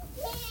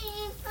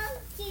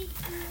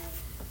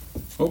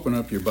Open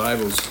up your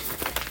Bibles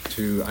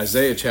to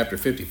Isaiah chapter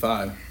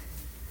 55.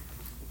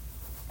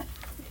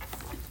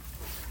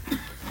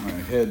 My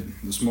head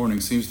this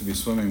morning seems to be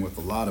swimming with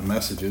a lot of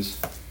messages.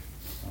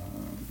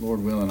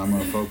 Lord willing, I'm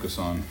going to focus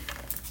on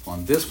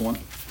this one.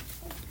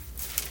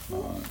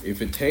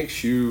 If it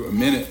takes you a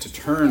minute to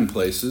turn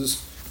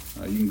places,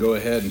 you can go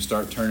ahead and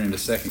start turning to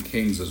 2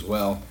 Kings as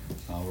well.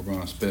 We're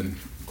going to spend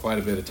quite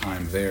a bit of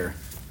time there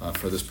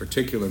for this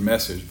particular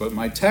message. But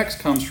my text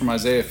comes from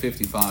Isaiah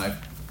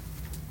 55,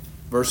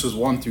 verses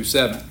 1 through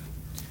 7.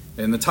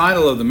 And the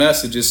title of the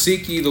message is,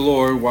 Seek ye the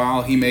Lord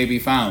while he may be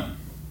found.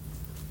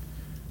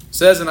 It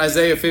says in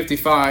Isaiah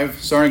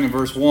 55, starting in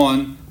verse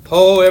 1,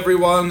 Ho,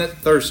 everyone that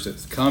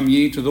thirsteth, come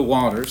ye to the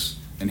waters,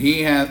 and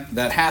he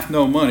that hath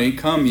no money,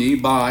 come ye,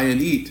 buy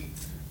and eat.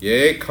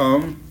 Yea,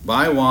 come,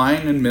 buy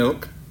wine and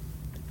milk,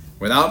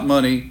 without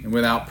money and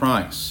without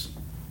price.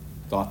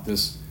 Thought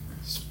this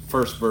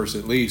first verse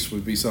at least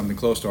would be something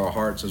close to our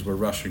hearts as we're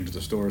rushing to the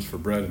stores for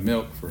bread and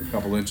milk for a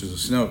couple inches of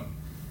snow.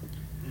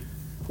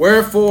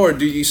 Wherefore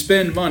do ye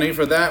spend money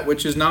for that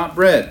which is not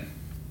bread,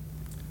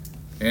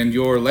 and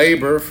your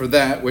labor for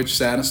that which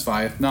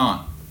satisfieth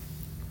not?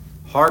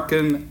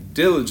 Hearken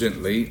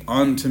diligently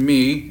unto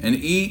me, and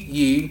eat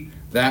ye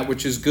that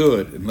which is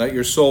good, and let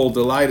your soul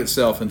delight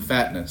itself in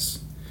fatness.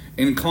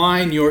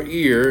 Incline your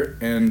ear,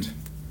 and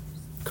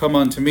come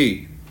unto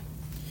me.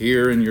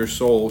 Hear, and your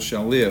soul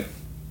shall live.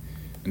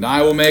 And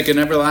I will make an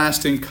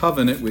everlasting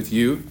covenant with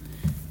you,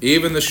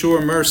 even the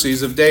sure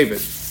mercies of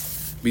David.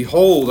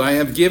 Behold, I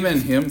have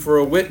given him for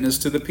a witness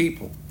to the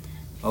people,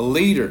 a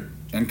leader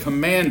and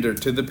commander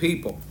to the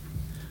people.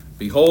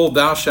 Behold,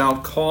 thou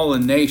shalt call a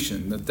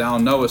nation that thou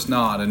knowest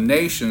not, and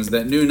nations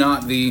that knew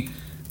not thee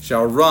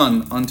shall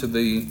run unto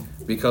thee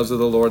because of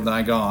the Lord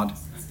thy God,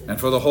 and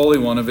for the Holy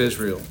One of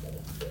Israel,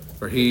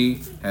 for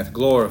he hath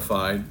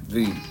glorified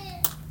thee.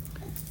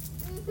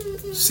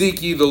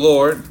 Seek ye the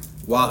Lord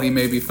while he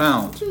may be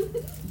found.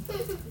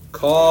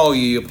 Call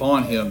ye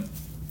upon him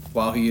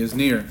while he is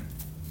near.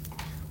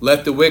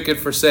 Let the wicked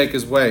forsake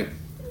his way,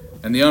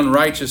 and the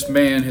unrighteous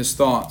man his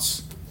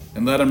thoughts.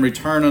 And let him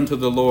return unto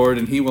the Lord,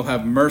 and he will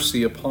have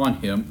mercy upon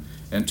him,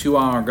 and to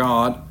our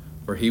God,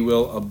 for he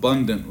will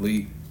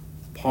abundantly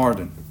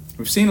pardon.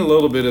 We've seen a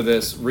little bit of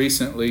this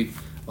recently,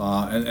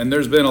 and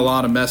there's been a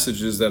lot of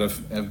messages that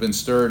have been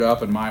stirred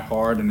up in my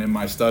heart and in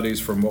my studies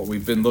from what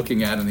we've been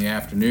looking at in the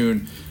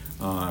afternoon,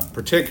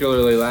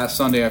 particularly last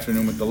Sunday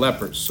afternoon with the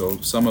lepers. So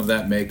some of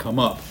that may come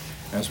up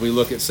as we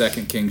look at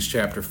 2 Kings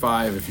chapter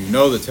 5. If you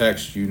know the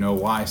text, you know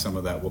why some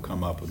of that will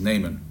come up with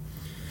Naaman.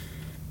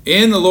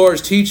 In the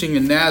Lord's teaching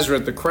in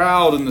Nazareth, the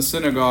crowd in the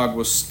synagogue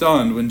was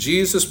stunned when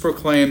Jesus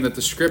proclaimed that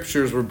the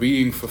scriptures were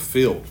being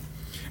fulfilled.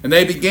 And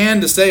they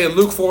began to say in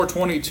Luke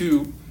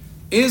 4:22,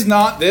 Is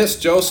not this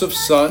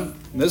Joseph's son?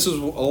 And this is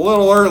a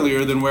little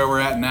earlier than where we're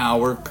at now.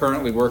 We're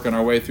currently working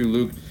our way through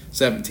Luke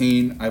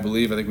 17, I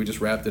believe. I think we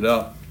just wrapped it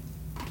up.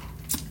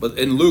 But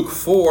in Luke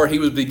 4, he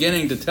was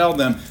beginning to tell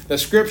them that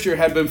Scripture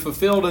had been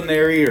fulfilled in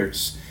their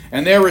ears.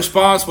 And their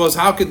response was,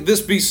 how could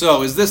this be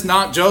so? Is this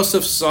not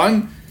Joseph's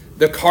son,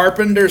 the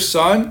carpenter's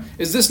son?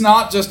 Is this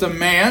not just a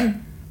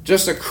man,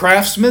 just a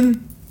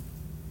craftsman?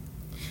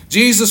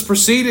 Jesus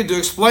proceeded to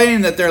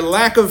explain that their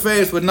lack of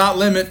faith would not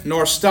limit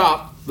nor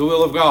stop the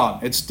will of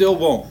God. It still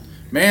won't.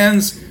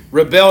 Man's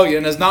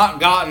rebellion has not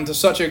gotten to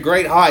such a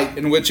great height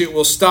in which it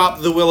will stop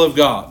the will of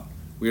God.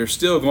 We are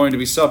still going to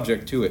be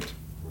subject to it.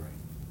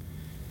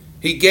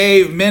 He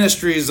gave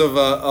ministries of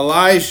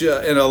Elijah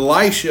and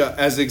Elisha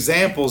as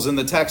examples in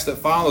the text that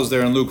follows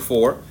there in Luke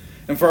 4.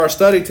 And for our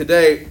study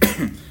today,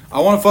 I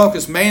want to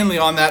focus mainly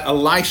on that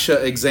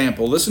Elisha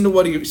example. Listen to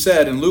what he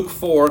said in Luke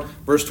 4,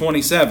 verse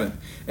 27.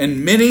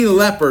 And many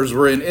lepers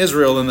were in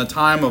Israel in the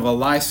time of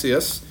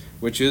Eliseus,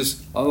 which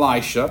is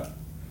Elisha,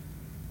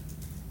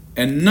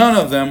 and none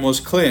of them was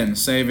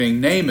cleansed, saving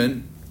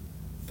Naaman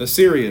the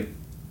Syrian,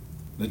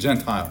 the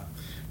Gentile.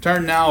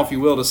 Turn now, if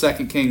you will, to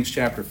 2 Kings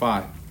chapter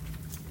 5.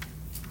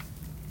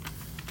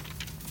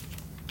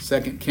 2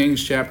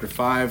 Kings chapter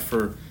 5,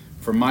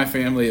 for my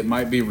family, it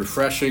might be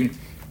refreshing.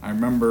 I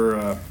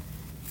remember,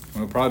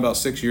 probably about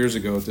 6 years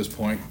ago at this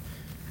point,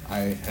 I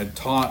had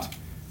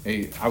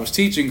I was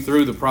teaching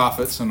through the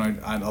prophets, and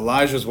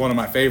Elijah is one of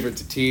my favorite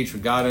to teach. We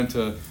got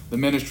into the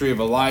ministry of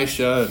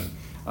Elisha,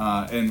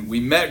 and we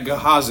met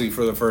Gehazi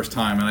for the first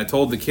time. And I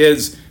told the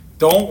kids,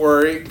 don't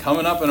worry,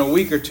 coming up in a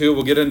week or two,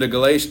 we'll get into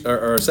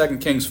 2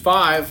 Kings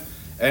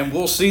 5, and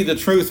we'll see the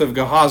truth of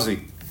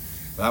Gehazi.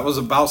 That was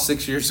about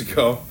 6 years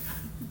ago.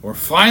 We're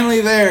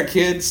finally there,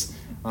 kids.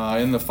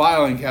 In the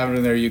filing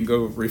cabinet there, you can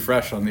go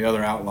refresh on the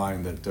other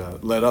outline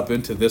that led up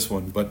into this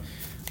one. But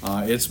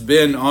it's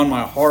been on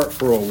my heart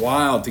for a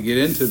while to get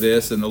into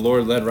this, and the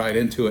Lord led right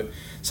into it.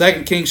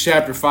 2 Kings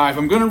chapter 5.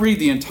 I'm going to read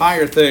the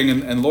entire thing,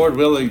 and Lord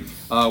willing,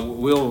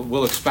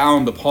 we'll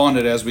expound upon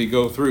it as we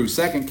go through.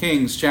 2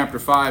 Kings chapter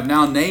 5.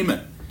 Now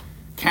Naaman,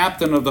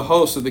 captain of the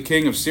host of the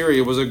king of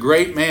Syria, was a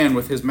great man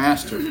with his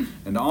master,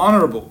 and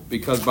honorable,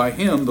 because by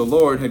him the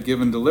Lord had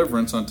given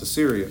deliverance unto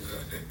Syria.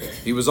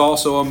 He was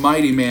also a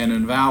mighty man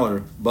in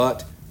valor,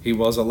 but he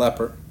was a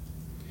leper.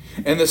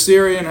 And the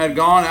Syrian had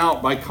gone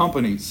out by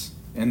companies,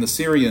 and the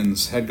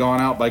Syrians had gone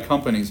out by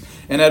companies,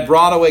 and had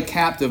brought away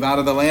captive out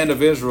of the land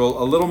of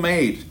Israel a little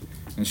maid,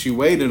 and she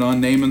waited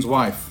on Naaman's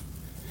wife.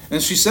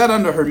 And she said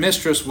unto her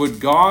mistress, Would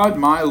God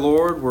my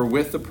Lord were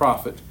with the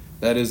prophet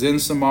that is in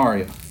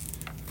Samaria,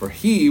 for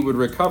he would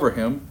recover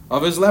him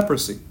of his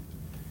leprosy.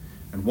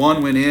 And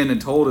one went in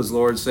and told his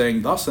Lord,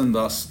 saying, Thus and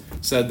thus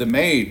said the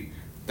maid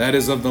that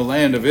is of the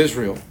land of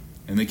Israel.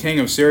 And the king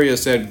of Syria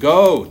said,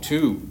 Go,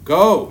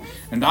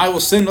 and I will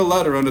send a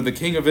letter unto the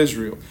king of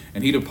Israel.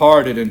 And he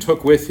departed and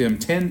took with him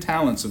 10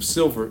 talents of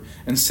silver,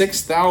 and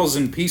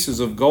 6,000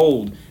 pieces of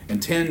gold,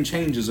 and 10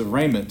 changes of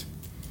raiment.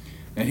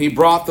 And he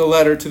brought the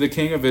letter to the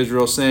king of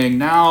Israel, saying,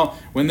 Now,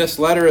 when this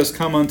letter is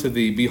come unto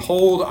thee,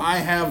 behold, I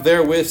have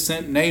therewith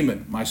sent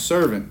Naaman, my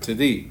servant, to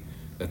thee,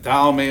 that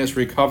thou mayest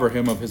recover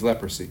him of his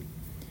leprosy.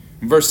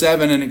 In verse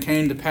 7, And it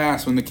came to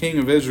pass, when the king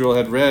of Israel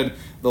had read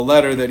the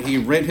letter, that he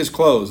rent his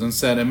clothes, and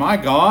said, Am I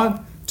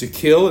God, to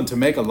kill and to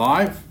make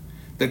alive?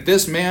 That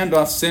this man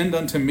doth send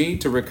unto me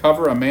to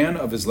recover a man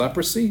of his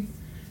leprosy?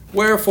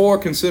 Wherefore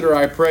consider,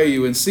 I pray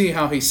you, and see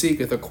how he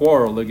seeketh a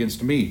quarrel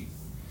against me.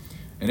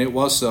 And it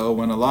was so,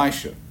 when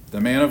Elisha, the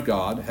man of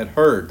God, had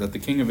heard that the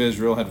king of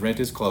Israel had rent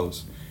his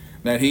clothes,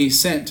 that he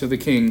sent to the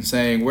king,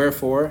 saying,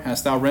 Wherefore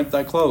hast thou rent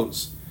thy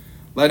clothes?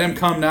 Let him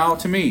come now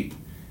to me,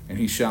 and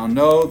he shall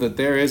know that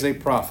there is a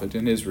prophet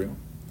in Israel.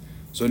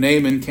 So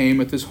Naaman came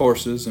with his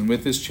horses and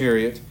with his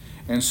chariot,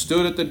 and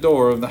stood at the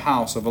door of the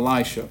house of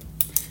Elisha.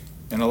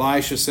 And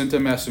Elisha sent a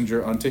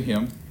messenger unto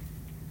him,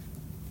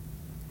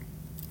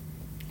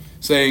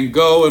 saying,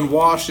 Go and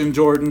wash in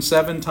Jordan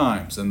 7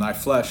 times, and thy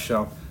flesh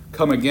shall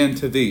come again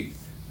to thee,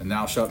 and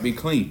thou shalt be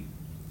clean.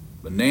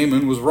 But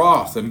Naaman was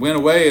wroth, and went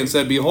away, and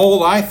said,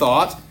 Behold, I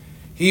thought,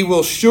 he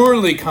will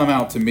surely come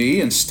out to me,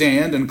 and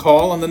stand and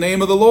call on the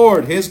name of the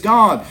Lord, his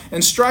God,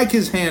 and strike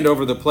his hand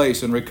over the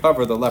place, and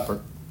recover the leper.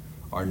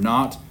 Are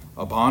not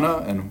Abana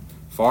and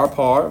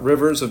Pharpar,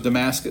 rivers of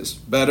Damascus,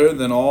 better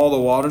than all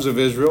the waters of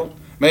Israel?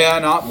 May I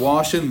not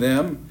wash in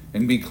them,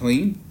 and be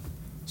clean?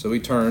 So he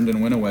turned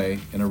and went away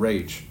in a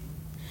rage.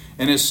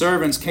 And his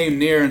servants came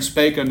near and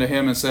spake unto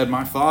him, and said,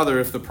 My father,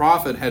 if the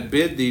prophet had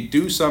bid thee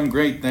do some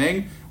great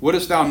thing,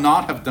 wouldest thou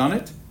not have done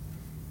it?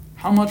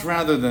 How much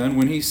rather then,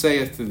 when he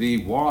saith to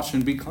thee, Wash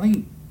and be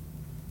clean?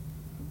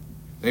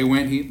 Then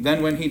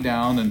went he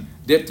down and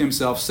dipped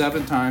himself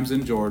 7 times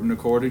in Jordan,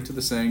 according to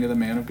the saying of the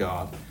man of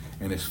God.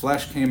 And his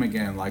flesh came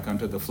again like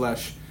unto the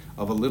flesh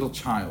of a little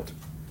child,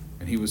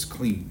 and he was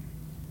clean.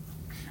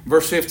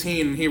 Verse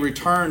 15, And he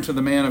returned to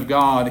the man of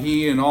God,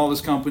 he and all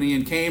his company,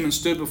 and came and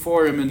stood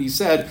before him, and he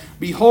said,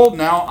 Behold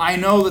now, I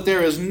know that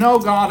there is no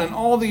God in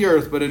all the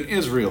earth but in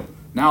Israel.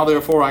 Now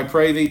therefore I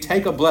pray thee,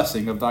 take a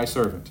blessing of thy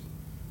servant.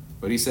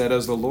 But he said,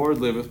 As the Lord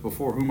liveth,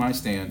 before whom I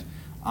stand,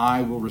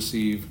 I will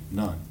receive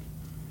none.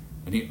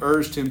 And he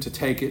urged him to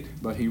take it,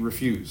 but he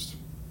refused.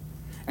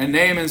 And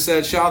Naaman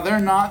said, Shall there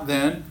not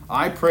then,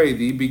 I pray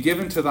thee, be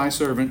given to thy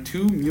servant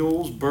 2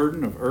 mules'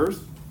 burden of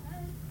earth?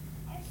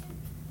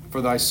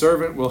 For thy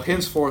servant will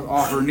henceforth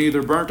offer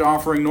neither burnt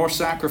offering nor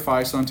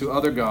sacrifice unto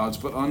other gods,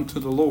 but unto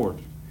the Lord.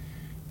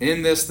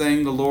 In this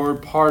thing the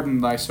Lord pardon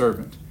thy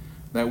servant,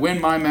 that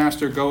when my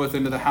master goeth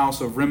into the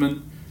house of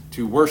Rimmon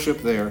to worship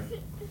there,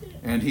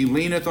 and he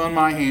leaneth on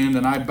my hand,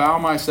 and I bow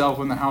myself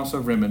in the house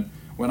of Rimmon,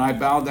 when I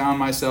bow down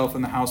myself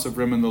in the house of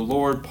Rimmon, the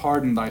Lord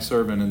pardon thy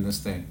servant in this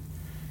thing.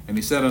 And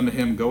he said unto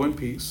him, Go in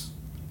peace.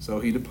 So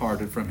he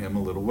departed from him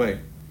a little way.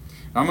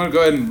 Now I'm going to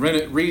go ahead and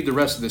read the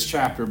rest of this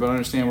chapter, but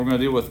understand we're going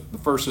to deal with the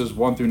verses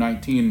 1 through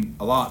 19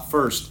 a lot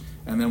first,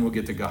 and then we'll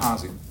get to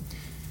Gehazi.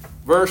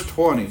 Verse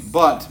 20,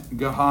 But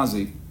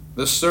Gehazi,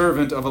 the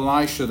servant of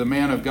Elisha, the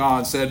man of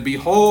God, said,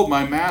 Behold,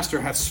 my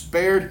master hath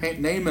spared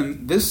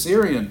Naaman this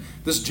Syrian,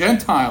 this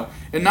Gentile,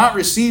 and not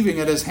receiving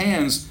at his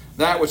hands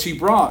that which he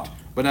brought.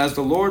 But as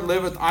the Lord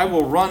liveth, I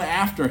will run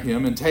after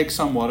him, and take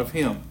somewhat of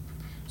him.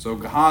 So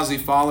Gehazi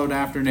followed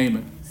after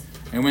Naaman.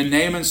 And when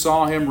Naaman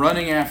saw him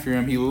running after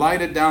him, he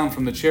lighted down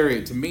from the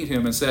chariot to meet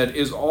him, and said,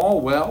 Is all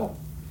well?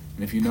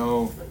 And if you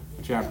know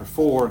chapter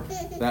 4,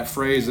 that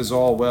phrase, is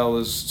all well,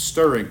 is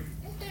stirring.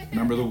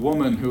 Remember the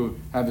woman who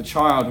had the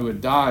child who had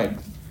died.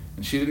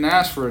 And she didn't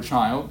ask for a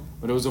child,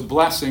 but it was a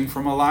blessing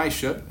from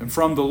Elisha and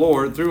from the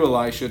Lord through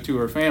Elisha to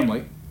her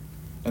family.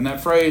 And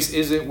that phrase,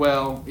 is it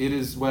well, it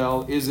is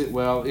well, is it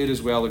well, it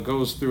is well, it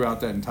goes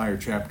throughout that entire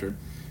chapter.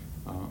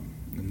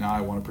 And now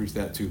I want to preach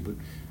that too.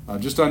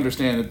 But just to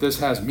understand that this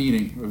has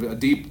meaning, a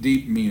deep,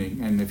 deep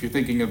meaning. And if you're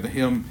thinking of the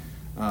hymn,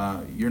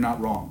 you're not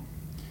wrong.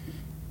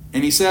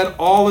 And he said,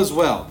 All is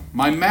well.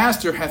 My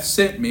master hath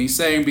sent me,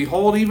 saying,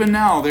 Behold, even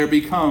now there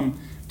be come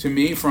to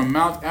me from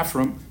Mount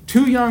Ephraim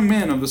 2 young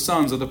men of the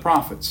sons of the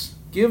prophets.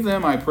 Give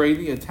them, I pray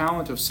thee, a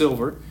talent of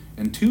silver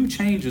and 2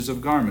 changes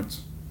of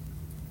garments.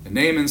 And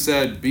Naaman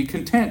said, Be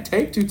content,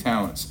 take 2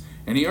 talents.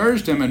 And he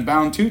urged him, and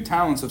bound 2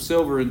 talents of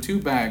silver in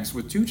 2 bags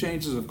with 2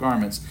 changes of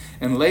garments,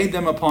 and laid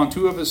them upon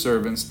 2 of his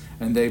servants,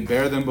 and they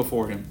bare them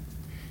before him.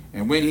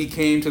 And when he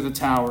came to the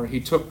tower, he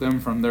took them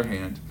from their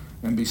hand,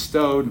 and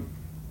bestowed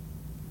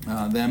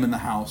them in the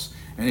house.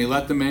 And he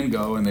let the men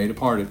go, and they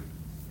departed.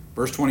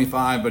 Verse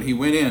 25, but he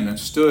went in and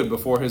stood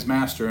before his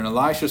master. And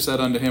Elisha said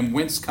unto him,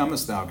 Whence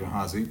comest thou,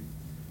 Gehazi?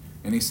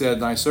 And he said,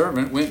 Thy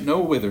servant went no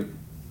whither.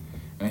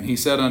 And he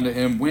said unto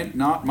him, Went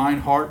not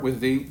mine heart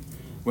with thee,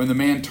 when the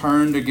man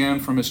turned again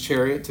from his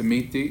chariot to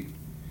meet thee?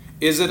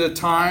 Is it a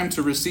time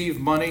to receive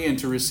money and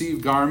to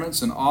receive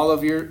garments and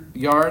olive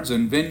yards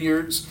and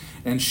vineyards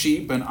and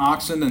sheep and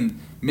oxen and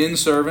men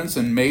servants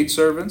and maid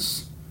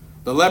servants?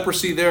 The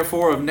leprosy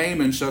therefore of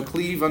Naaman shall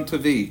cleave unto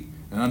thee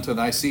and unto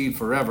thy seed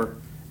forever.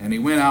 And he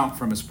went out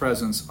from his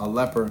presence a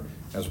leper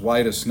as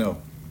white as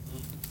snow.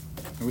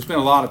 And we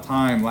spent a lot of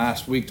time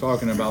last week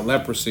talking about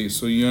leprosy,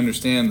 so you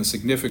understand the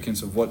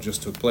significance of what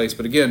just took place.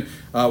 But again,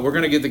 we're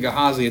going to get to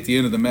Gehazi at the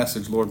end of the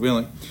message, Lord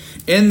willing.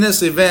 In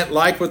this event,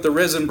 like with the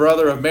risen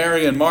brother of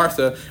Mary and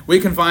Martha,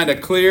 we can find a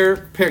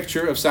clear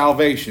picture of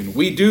salvation.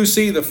 We do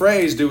see the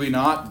phrase, do we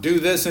not, do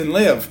this and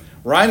live,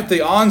 right at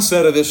the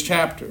onset of this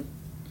chapter.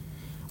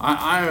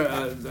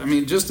 I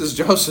mean, just as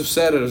Joseph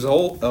said it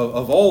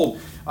of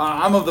old,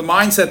 I'm of the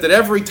mindset that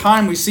every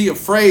time we see a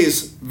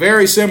phrase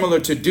very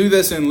similar to do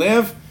this and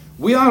live,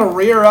 we ought to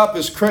rear up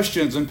as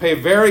Christians and pay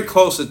very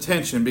close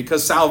attention,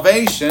 because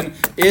salvation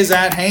is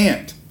at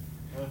hand.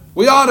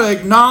 We ought to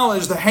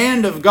acknowledge the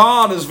hand of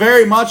God is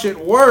very much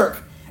at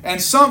work,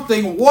 and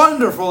something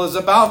wonderful is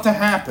about to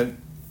happen.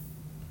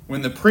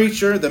 When the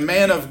preacher, the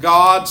man of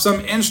God, some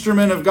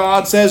instrument of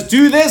God says,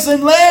 do this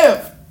and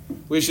live,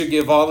 we should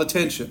give all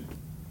attention.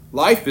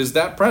 Life is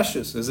that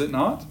precious, is it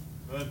not?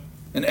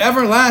 An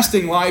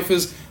everlasting life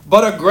is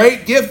but a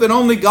great gift that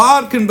only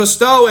God can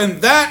bestow,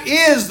 and that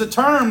is the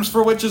terms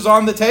for which is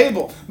on the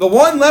table. The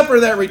one leper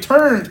that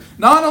returned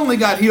not only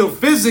got healed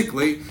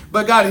physically,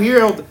 but got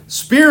healed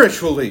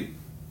spiritually.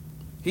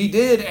 He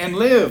did and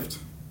lived.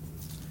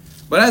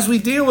 But as we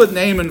deal with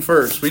Naaman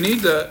first, we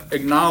need to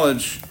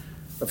acknowledge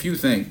a few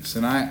things.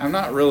 And I'm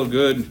not real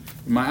good.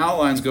 My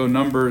outlines go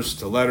numbers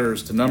to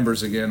letters to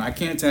numbers again. I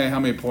can't tell you how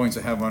many points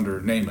I have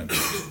under Naaman.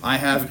 I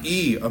have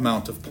E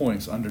amount of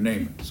points under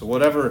Naaman. So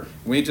whatever,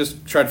 we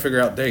just try to figure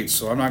out dates.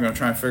 So I'm not going to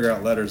try and figure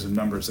out letters and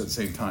numbers at the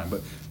same time.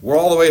 But we're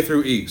all the way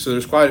through E. So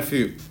there's quite a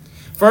few.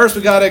 First,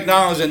 we got to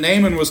acknowledge that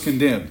Naaman was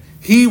condemned.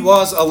 He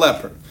was a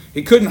leper.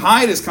 He couldn't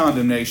hide his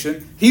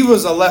condemnation. He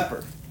was a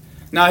leper.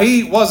 Now,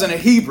 he wasn't a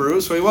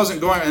Hebrew, so he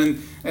wasn't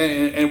going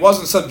and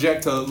wasn't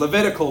subject to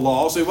Levitical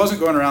law, so he wasn't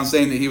going around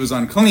saying that he was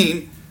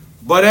unclean.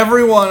 But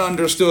everyone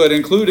understood,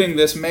 including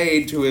this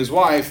maid to his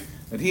wife,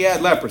 that he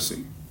had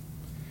leprosy.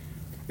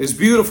 His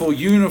beautiful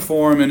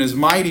uniform and his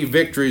mighty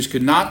victories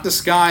could not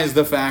disguise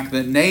the fact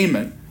that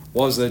Naaman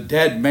was a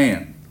dead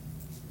man.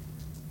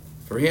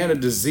 For he had a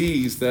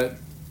disease that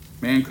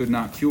man could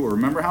not cure.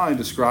 Remember how I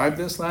described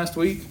this last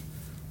week?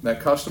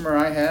 That customer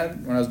I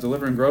had when I was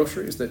delivering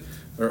groceries, that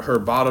her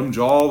bottom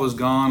jaw was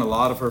gone, a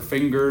lot of her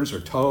fingers, her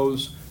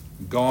toes,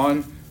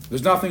 gone.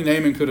 There's nothing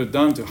Naaman could have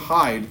done to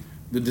hide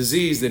the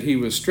disease that he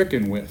was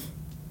stricken with.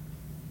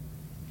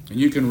 And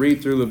you can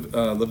read through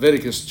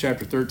Leviticus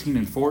chapter 13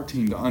 and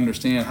 14 to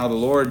understand how the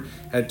Lord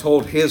had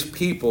told his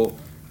people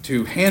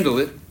to handle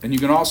it. And you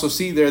can also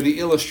see there the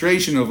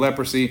illustration of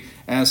leprosy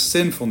as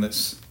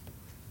sinfulness.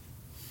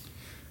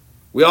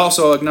 We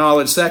also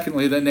acknowledge,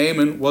 secondly, that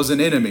Naaman was an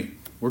enemy.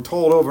 We're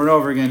told over and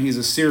over again he's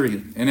a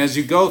Syrian. And as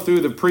you go through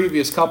the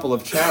previous couple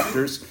of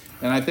chapters,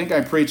 and I think I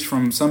preached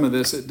from some of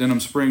this at Denham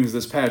Springs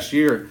this past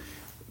year,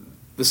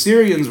 the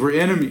Syrians were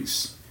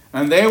enemies.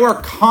 And they were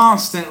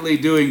constantly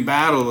doing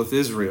battle with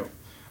Israel.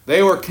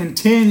 They were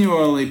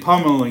continually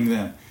pummeling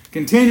them,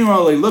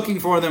 continually looking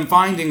for them,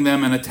 finding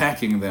them, and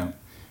attacking them.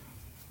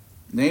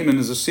 Naaman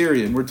is a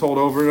Syrian. We're told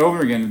over and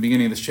over again at the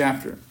beginning of this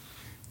chapter.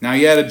 Now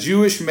he had a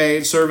Jewish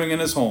maid serving in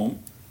his home.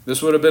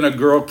 This would have been a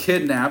girl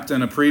kidnapped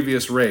in a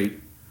previous raid.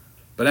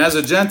 But as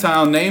a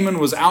Gentile, Naaman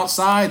was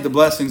outside the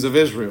blessings of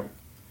Israel.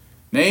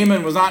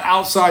 Naaman was not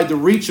outside the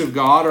reach of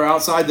God or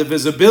outside the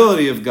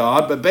visibility of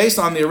God, but based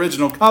on the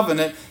original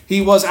covenant,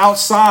 he was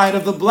outside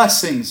of the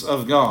blessings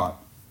of God.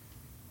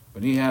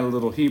 But he had a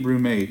little Hebrew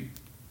maid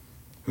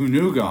who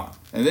knew God.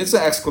 And it's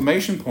an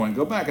exclamation point.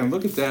 Go back and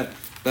look at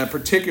that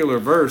particular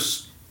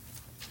verse.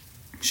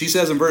 She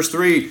says in verse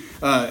 3,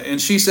 and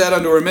she said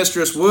unto her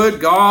mistress, Would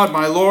God,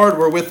 my Lord,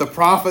 were with the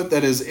prophet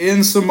that is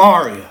in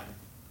Samaria.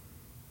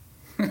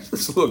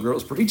 This little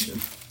girl's preaching.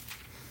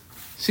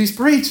 She's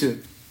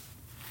preaching.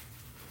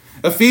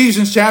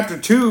 Ephesians chapter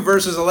 2,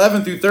 verses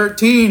 11 through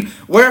 13.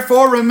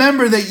 Wherefore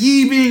remember that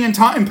ye being in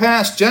time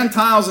past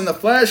Gentiles in the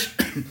flesh,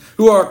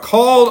 who are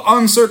called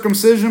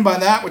uncircumcision by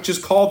that which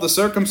is called the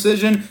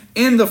circumcision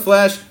in the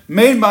flesh,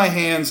 made by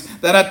hands,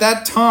 that at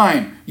that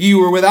time ye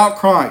were without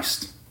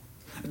Christ.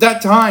 At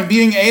that time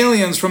being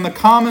aliens from the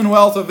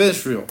commonwealth of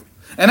Israel,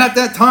 and at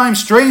that time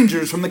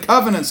strangers from the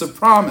covenants of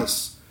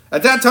promise.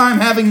 At that time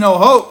having no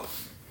hope.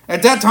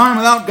 At that time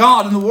without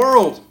God in the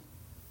world.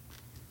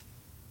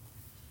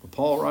 But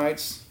Paul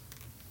writes,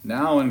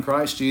 Now in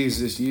Christ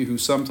Jesus ye who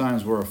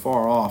sometimes were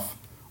afar off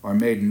are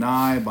made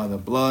nigh by the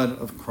blood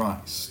of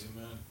Christ.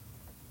 Amen.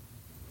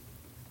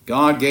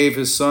 God gave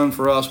his Son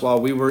for us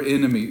while we were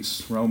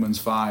enemies. Romans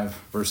 5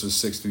 verses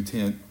 6 through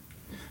 10.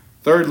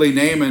 Thirdly,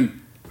 Naaman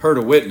heard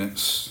a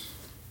witness.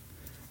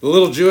 The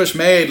little Jewish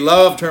maid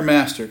loved her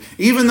master.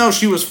 Even though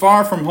she was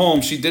far from home,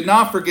 she did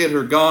not forget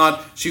her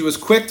God. She was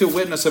quick to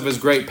witness of his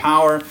great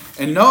power.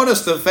 And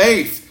notice the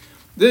faith.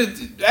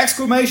 The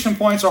exclamation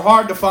points are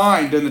hard to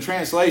find in the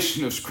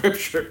translation of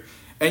Scripture.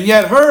 And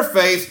yet her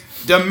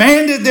faith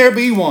demanded there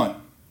be one.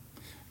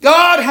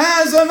 God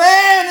has a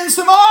man in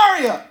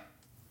Samaria.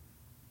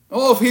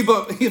 Oh,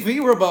 if he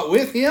were but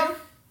with him.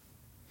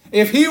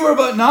 If he were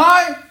but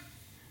nigh.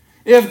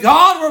 If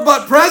God were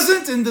but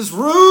present in this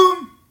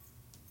room.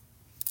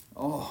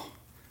 Oh,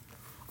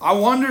 I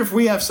wonder if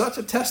we have such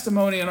a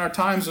testimony in our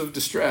times of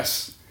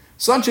distress.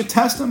 Such a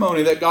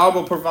testimony that God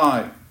will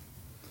provide.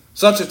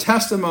 Such a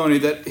testimony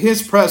that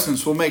his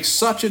presence will make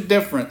such a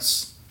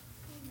difference.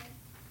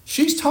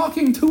 She's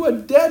talking to a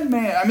dead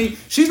man. I mean,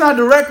 she's not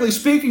directly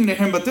speaking to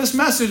him, but this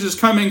message is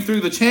coming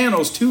through the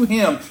channels to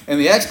him. And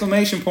the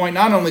exclamation point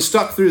not only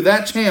stuck through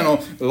that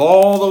channel, but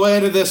all the way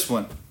to this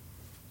one.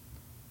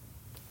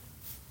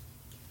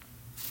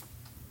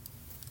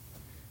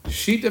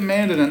 She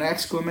demanded an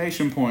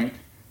exclamation point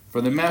for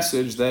the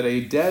message that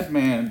a dead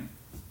man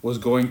was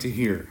going to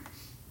hear.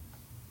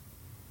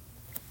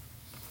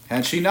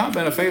 Had she not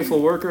been a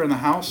faithful worker in the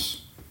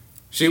house,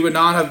 she would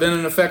not have been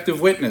an effective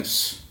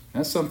witness.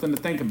 That's something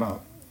to think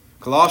about.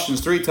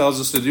 Colossians 3 tells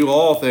us to do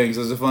all things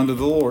as if unto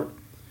the Lord.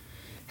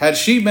 Had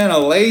she been a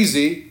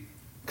lazy,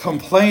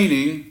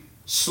 complaining,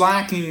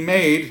 slacking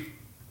maid,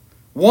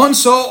 one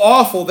so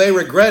awful they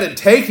regretted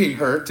taking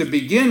her to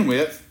begin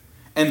with,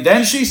 and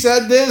then she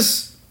said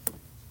this,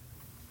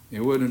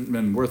 it wouldn't have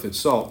been worth its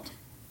salt.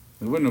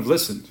 They wouldn't have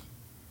listened.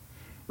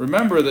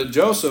 Remember that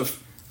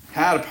Joseph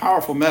had a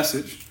powerful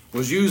message,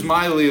 was used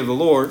mightily of the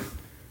Lord,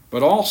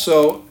 but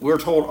also we're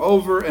told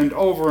over and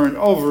over and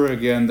over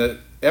again that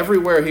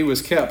everywhere he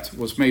was kept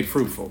was made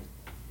fruitful.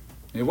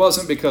 It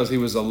wasn't because he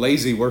was a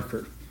lazy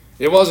worker.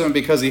 It wasn't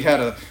because he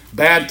had a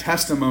bad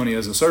testimony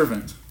as a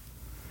servant.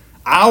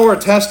 Our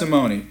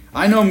testimony,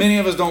 I know many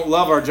of us don't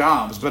love our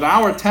jobs, but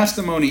our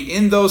testimony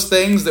in those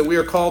things that we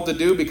are called to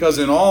do, because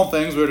in all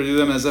things we're to do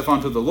them as if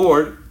unto the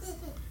Lord,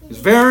 is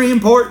very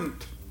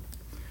important.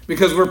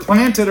 Because we're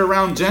planted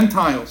around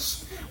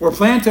Gentiles. We're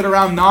planted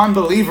around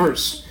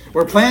non-believers.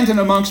 We're planted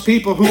amongst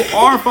people who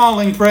are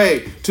falling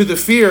prey to the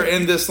fear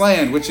in this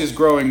land, which is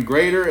growing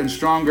greater and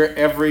stronger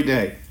every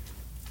day.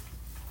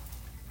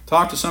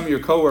 Talk to some of your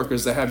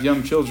coworkers that have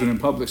young children in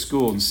public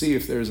school and see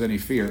if there's any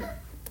fear.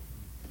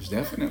 There's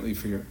definitely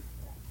fear.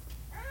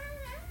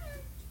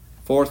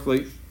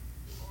 Fourthly,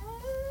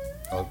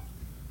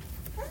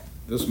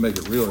 this will make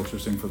it real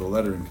interesting for the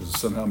lettering, because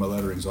somehow my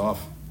lettering's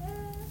off.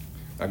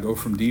 I go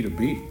from D to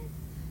B.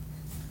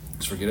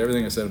 Just forget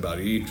everything I said about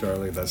E,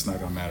 Charlie. That's not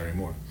going to matter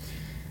anymore.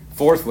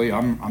 Fourthly,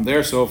 I'm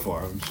there so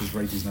far. Let's just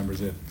write these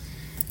numbers in.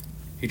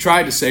 He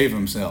tried to save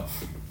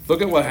himself.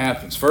 Look at what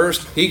happens.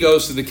 First, he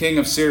goes to the king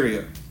of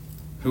Syria,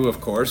 who, of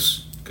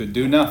course, could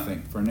do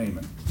nothing for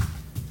Naaman.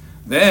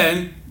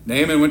 Then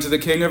Naaman went to the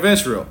king of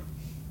Israel,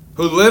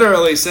 who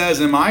literally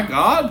says, am I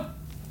God?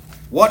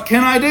 What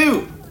can I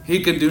do?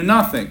 He can do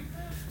nothing.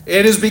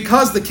 It is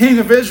because the king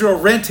of Israel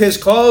rent his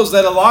clothes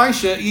that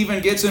Elisha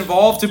even gets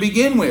involved to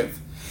begin with.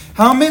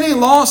 How many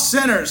lost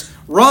sinners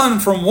run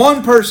from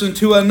one person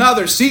to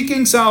another,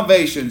 seeking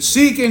salvation,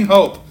 seeking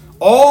hope,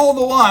 all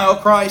the while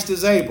Christ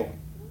is able?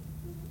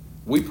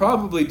 We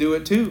probably do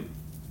it too.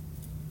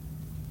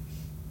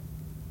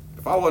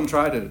 If I wouldn't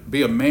try to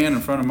be a man in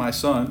front of my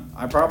son,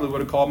 I probably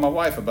would have called my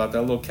wife about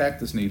that little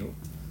cactus needle.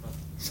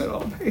 Said,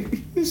 oh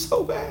baby, it's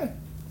so bad.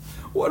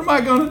 What am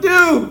I going to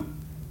do?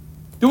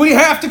 Do we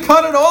have to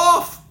cut it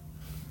off?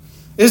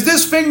 Is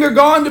this finger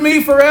gone to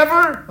me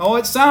forever? Oh,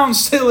 it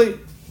sounds silly,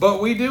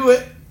 but we do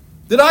it.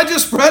 Did I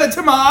just spread it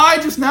to my eye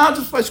just now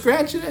just by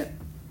scratching it?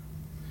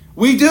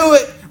 We do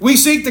it. We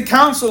seek the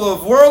counsel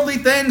of worldly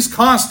things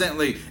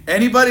constantly.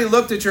 Anybody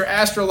looked at your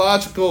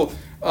astrological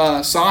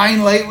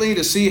sign lately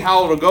to see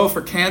how it'll go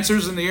for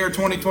cancers in the year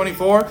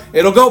 2024?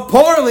 It'll go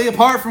poorly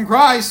apart from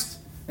Christ.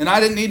 And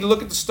I didn't need to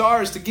look at the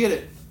stars to get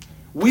it.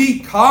 We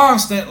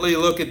constantly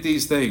look at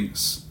these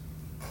things.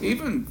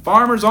 Even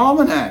Farmer's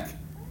Almanac,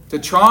 to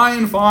try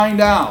and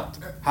find out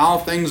how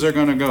things are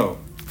going to go.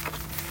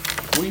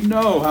 We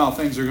know how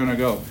things are going to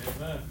go.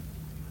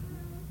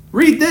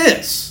 Read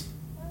this.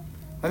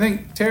 I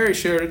think Terry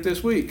shared it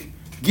this week.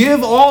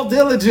 Give all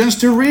diligence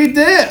to read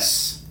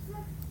this.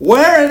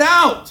 Wear it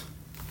out.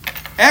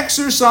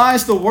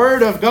 Exercise the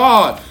word of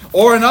God.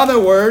 Or in other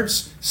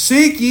words,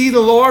 seek ye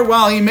the Lord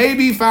while he may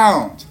be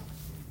found.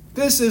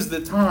 This is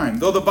the time.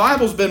 Though the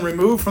Bible's been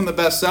removed from the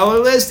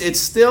bestseller list, it's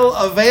still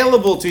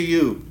available to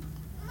you.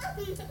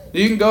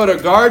 You can go to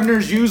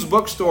Gardner's used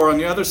bookstore on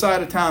the other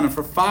side of town and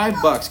for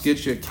 $5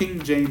 get you a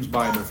King James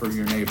Bible for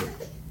your neighbor.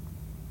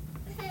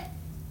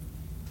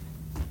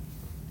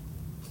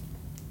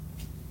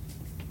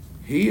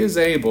 He is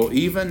able,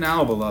 even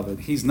now, beloved.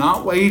 He's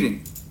not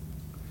waiting.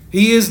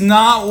 He is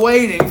not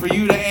waiting for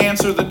you to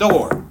answer the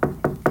door.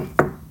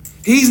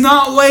 He's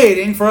not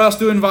waiting for us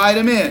to invite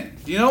him in.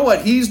 Do you know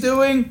what he's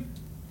doing?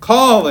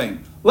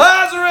 Calling.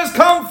 Lazarus,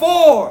 come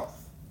forth.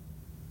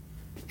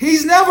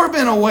 He's never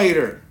been a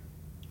waiter.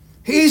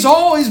 He's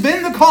always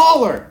been the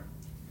caller.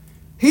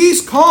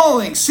 He's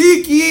calling,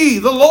 seek ye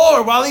the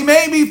Lord while he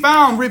may be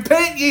found.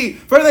 Repent ye,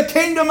 for the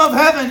kingdom of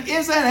heaven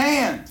is at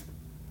hand.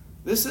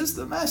 This is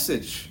the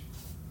message.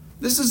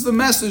 This is the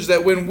message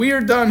that when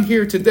we're done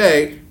here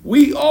today,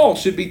 we all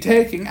should be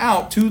taking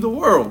out to the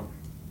world.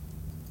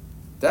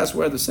 That's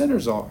where the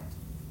sinners are.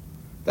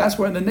 That's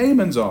where the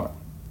Naamans are.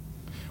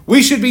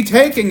 We should be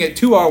taking it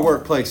to our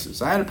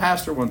workplaces. I had a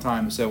pastor one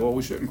time that said, well,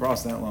 we shouldn't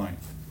cross that line.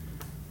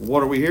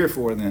 What are we here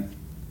for then?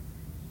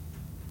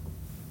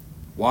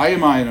 Why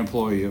am I an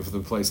employee of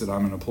the place that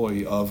I'm an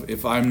employee of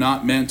if I'm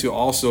not meant to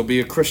also be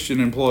a Christian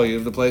employee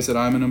of the place that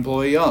I'm an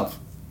employee of?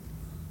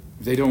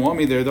 If they don't want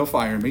me there, they'll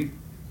fire me.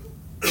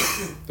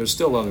 There's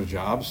still other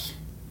jobs.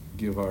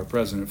 Give our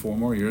president 4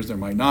 more years, there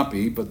might not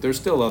be, but there's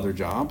still other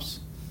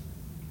jobs.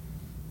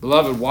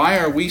 Beloved, why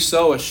are we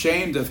so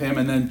ashamed of him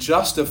and then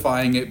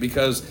justifying it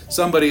because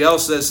somebody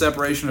else says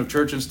separation of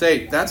church and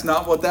state? That's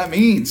not what that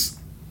means.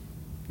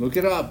 Look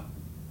it up.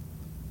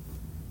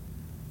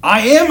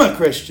 I am a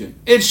Christian.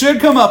 It should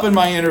come up in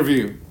my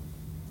interview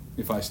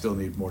if I still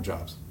need more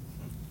jobs.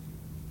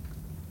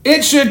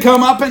 It should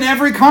come up in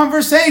every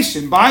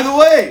conversation. By the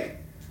way,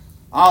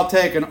 I'll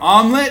take an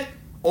omelet,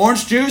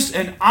 orange juice,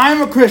 and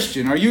I'm a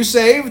Christian. Are you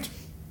saved?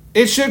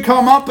 It should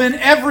come up in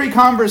every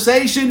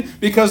conversation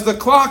because the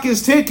clock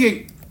is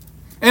ticking.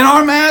 And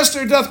our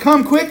master doth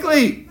come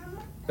quickly.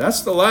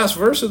 That's the last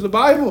verse of the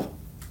Bible.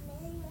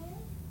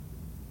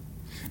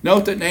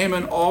 Note that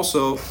Naaman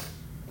also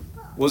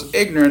was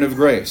ignorant of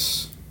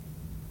grace.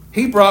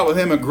 He brought with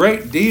him a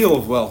great deal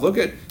of wealth. Look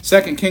at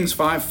 2 Kings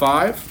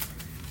 5:5.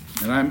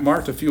 And I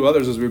marked a few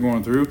others as we were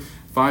going through.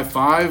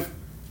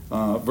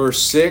 5:5,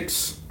 verse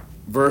 6,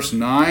 verse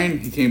 9.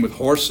 He came with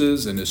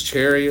horses and his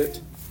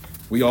chariot.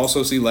 We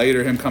also see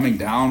later him coming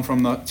down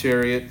from the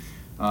chariot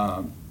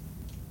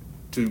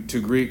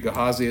to greet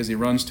Gehazi as he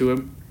runs to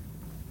him.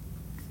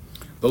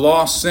 The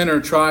lost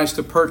sinner tries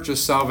to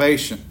purchase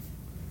salvation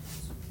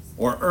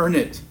or earn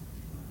it.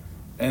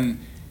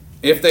 And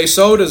if they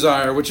so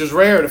desire, which is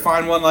rare to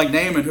find one like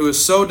Naaman who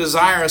is so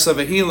desirous of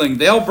a healing,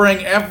 they'll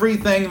bring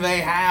everything they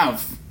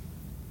have.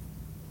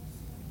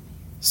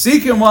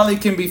 Seek him while he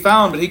can be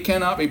found, but he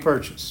cannot be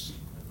purchased.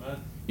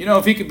 Amen. You know,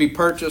 if he could be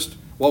purchased,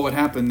 what would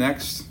happen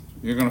next?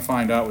 You're going to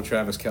find out with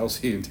Travis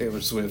Kelce and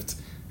Taylor Swift.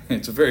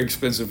 It's a very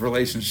expensive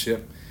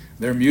relationship.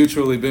 They're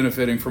mutually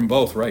benefiting from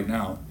both right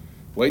now.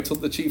 Wait till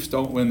the Chiefs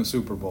don't win the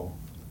Super Bowl.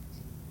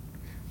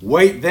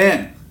 Wait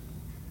then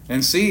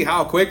and see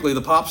how quickly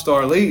the pop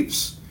star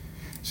leaves.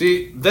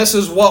 See, this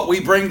is what we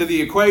bring to the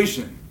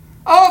equation.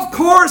 Of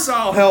course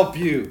I'll help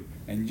you.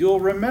 And you'll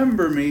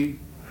remember me.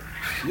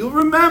 You'll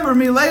remember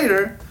me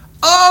later.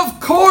 Of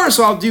course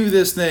I'll do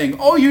this thing.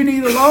 Oh, you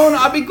need a loan?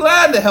 I'll be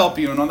glad to help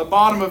you. And on the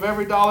bottom of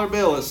every dollar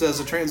bill it says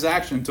a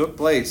transaction took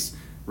place.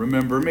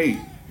 Remember me.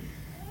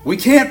 We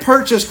can't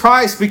purchase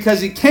Christ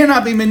because he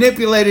cannot be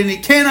manipulated and he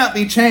cannot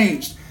be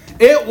changed.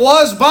 It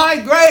was by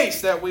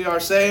grace that we are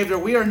saved, or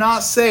we are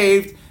not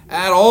saved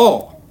at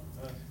all.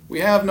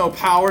 We have no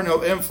power,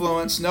 no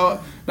influence,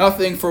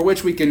 nothing for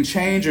which we can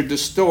change or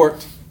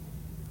distort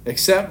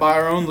except by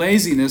our own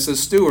laziness as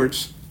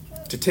stewards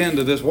to tend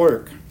to this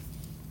work.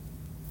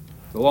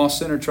 The lost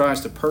sinner tries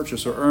to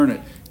purchase or earn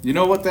it. You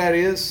know what that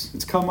is?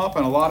 It's come up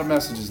in a lot of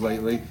messages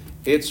lately.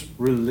 It's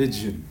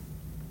religion.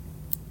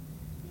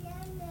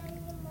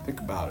 Think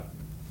about it.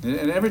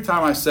 And every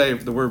time I say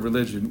the word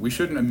religion, we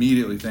shouldn't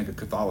immediately think of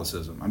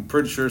Catholicism. I'm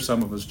pretty sure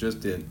some of us just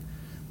did.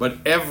 But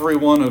every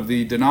one of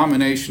the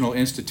denominational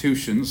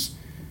institutions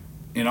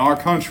in our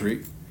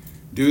country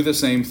do the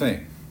same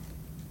thing.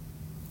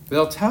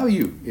 They'll tell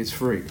you it's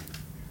free.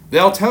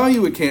 They'll tell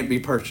you it can't be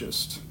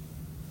purchased.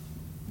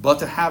 But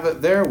to have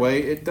it their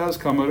way, it does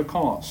come at a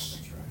cost.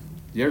 That's right.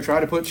 You ever try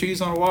to put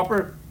cheese on a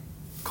Whopper?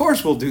 Of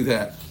course we'll do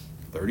that.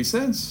 30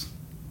 cents.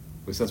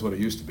 At least that's what it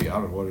used to be. I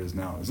don't know what it is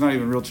now. It's not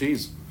even real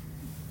cheese.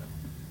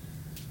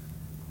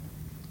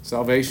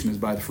 Salvation is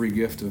by the free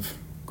gift of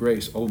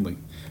grace only.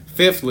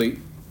 Fifthly,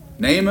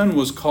 Naaman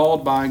was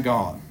called by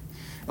God.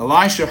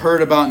 Elisha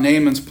heard about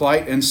Naaman's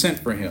plight and sent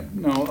for him.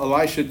 No,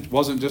 Elisha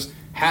wasn't just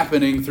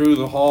happening through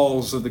the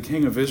halls of the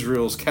king of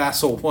Israel's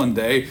castle one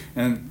day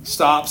and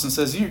stops and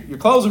says, your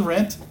clothes are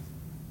rent.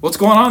 What's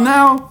going on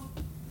now?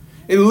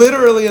 It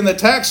literally in the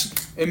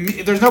text,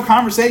 there's no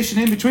conversation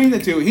in between the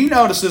two. He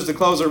notices the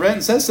clothes are rent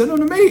and says, send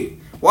them to me.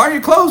 Why are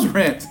your clothes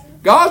rent?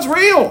 God's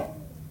real.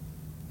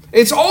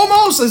 It's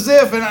almost as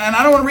if, and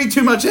I don't want to read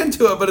too much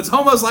into it, but it's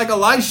almost like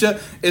Elisha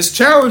is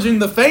challenging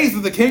the faith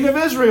of the king of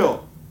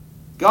Israel.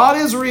 God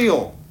is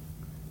real.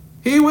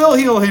 He will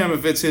heal him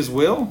if it's his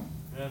will.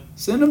 Yeah.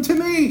 Send him to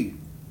me.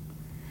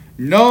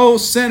 No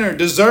sinner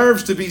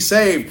deserves to be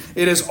saved.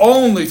 It is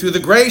only through the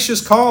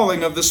gracious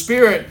calling of the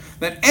Spirit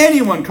that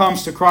anyone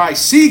comes to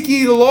Christ. Seek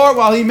ye the Lord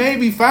while he may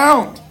be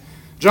found.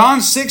 John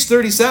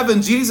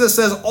 6:37, Jesus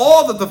says,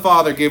 all that the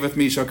Father giveth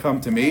me shall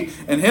come to me,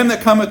 and him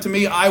that cometh to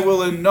me I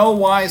will in no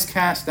wise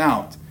cast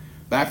out.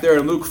 Back there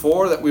in Luke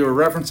 4 that we were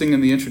referencing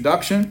in the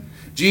introduction,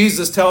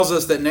 Jesus tells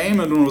us that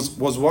Naaman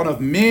was one of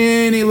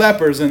many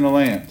lepers in the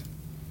land.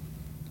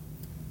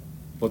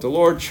 But the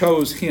Lord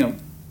chose him.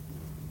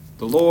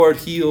 The Lord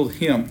healed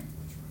him.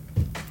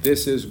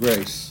 This is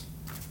grace.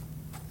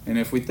 And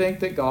if we think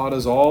that God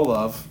is all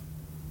love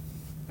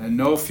and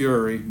no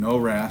fury, no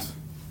wrath,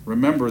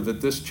 remember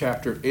that this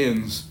chapter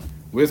ends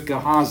with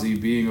Gehazi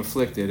being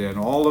afflicted and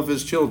all of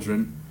his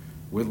children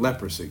with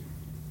leprosy.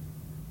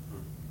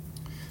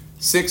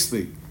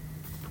 Sixthly,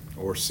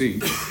 or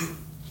C,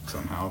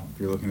 somehow, if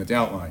you're looking at the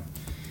outline,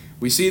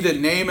 we see that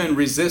Naaman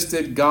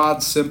resisted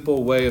God's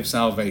simple way of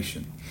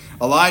salvation.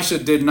 Elisha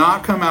did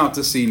not come out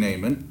to see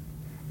Naaman.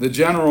 The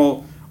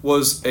general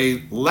was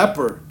a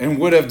leper and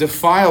would have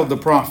defiled the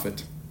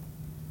prophet.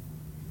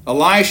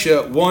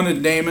 Elisha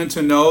wanted Naaman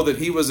to know that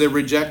he was a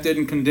rejected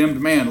and condemned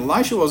man.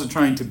 Elisha wasn't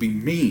trying to be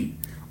mean.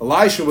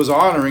 Elisha was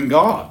honoring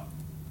God.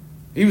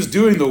 He was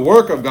doing the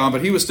work of God,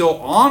 but he was still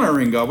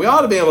honoring God. We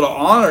ought to be able to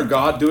honor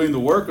God doing the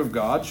work of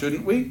God,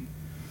 shouldn't we?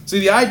 See,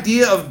 the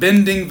idea of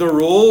bending the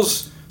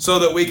rules so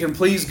that we can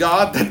please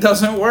God, that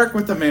doesn't work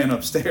with the man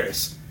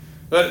upstairs.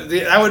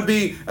 That would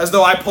be as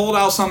though I pulled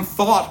out some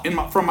thought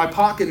from my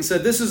pocket and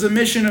said, this is a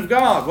mission of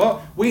God.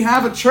 Well, we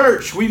have a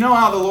church. We know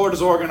how the Lord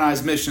has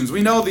organized missions.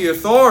 We know the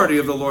authority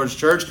of the Lord's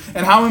church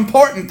and how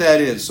important that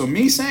is. So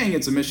me saying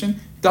it's a mission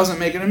doesn't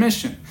make it a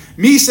mission.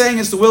 Me saying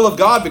it's the will of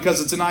God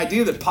because it's an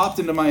idea that popped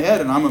into my head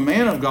and I'm a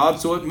man of God,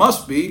 so it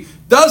must be,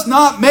 does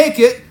not make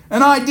it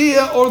an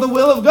idea or the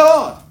will of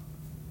God.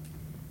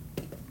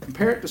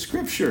 Compare it to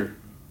Scripture.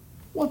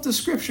 What the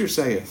Scripture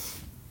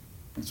saith,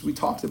 as we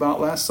talked about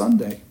last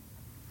Sunday.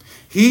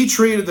 He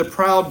treated the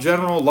proud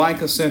general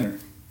like a sinner.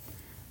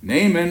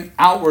 Naaman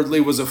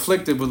outwardly was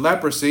afflicted with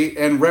leprosy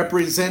and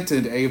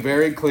represented a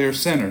very clear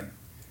sinner.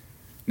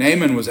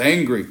 Naaman was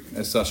angry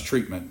at such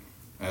treatment,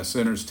 as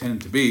sinners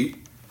tend to be.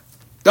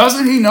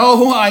 Doesn't he know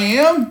who I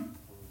am?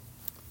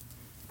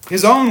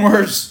 His own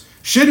words,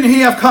 shouldn't he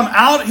have come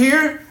out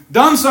here,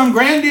 done some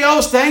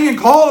grandiose thing and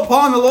called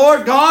upon the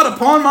Lord God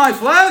upon my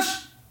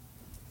flesh?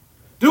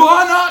 Do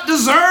I not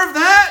deserve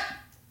that?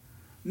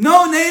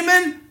 No,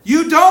 Naaman,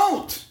 you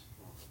don't.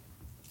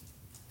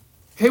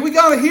 Okay, we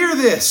got to hear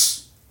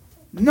this.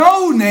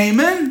 No,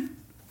 Naaman,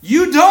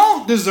 you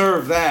don't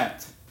deserve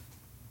that.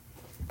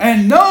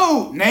 And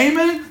no,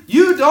 Naaman,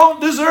 you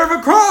don't deserve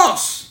a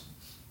cross.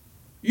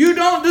 You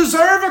don't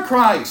deserve a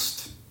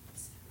Christ.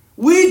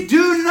 We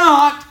do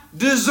not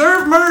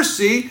deserve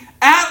mercy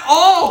at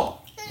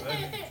all.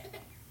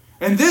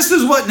 And this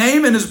is what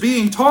Naaman is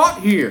being taught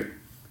here.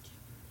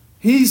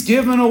 He's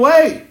given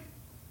away.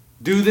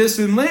 Do this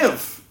and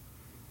live.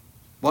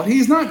 But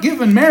he's not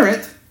given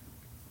merit.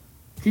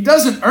 He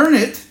doesn't earn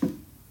it.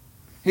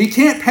 He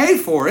can't pay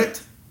for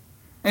it.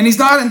 And he's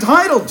not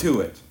entitled to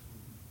it.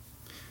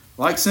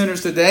 Like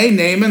sinners today,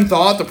 Naaman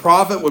thought the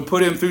prophet would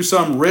put him through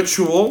some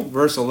ritual,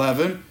 verse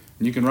 11,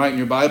 and you can write in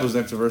your Bibles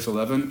next to verse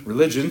 11,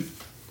 religion,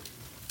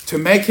 to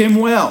make him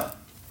well.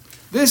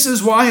 This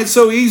is why it's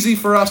so easy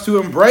for us to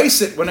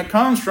embrace it when it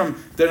comes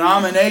from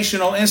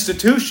denominational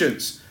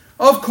institutions.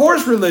 Of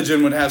course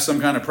religion would have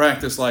some kind of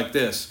practice like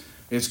this.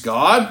 It's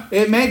God,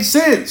 it makes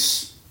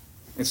sense.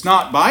 It's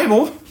not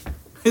Bible.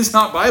 It's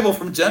not Bible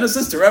from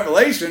Genesis to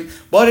Revelation,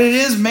 but it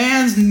is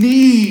man's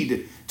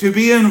need to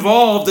be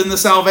involved in the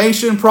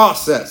salvation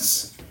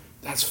process.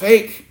 That's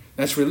fake.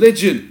 That's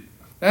religion.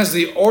 That's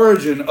the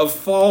origin of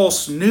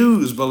false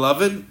news,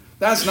 beloved.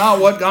 That's not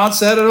what God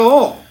said at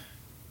all.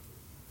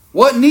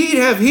 What need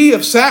have he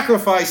of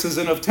sacrifices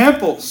and of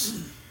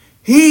temples?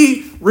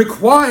 He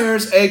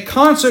requires a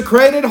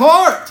consecrated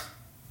heart.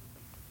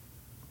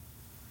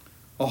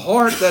 A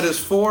heart that is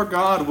for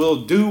God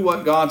will do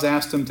what God's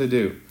asked him to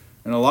do.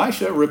 And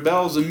Elisha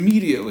rebels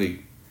immediately.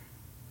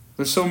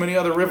 There's so many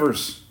other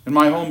rivers in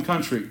my home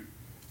country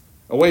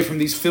away from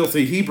these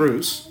filthy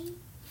Hebrews.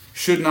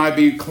 Shouldn't I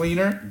be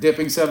cleaner,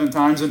 dipping 7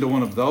 times into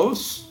one of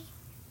those?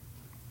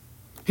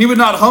 He would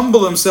not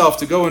humble himself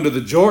to go into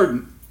the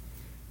Jordan,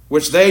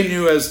 which they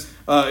knew as,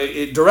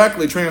 it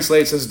directly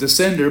translates as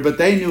descender, but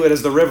they knew it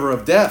as the river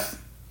of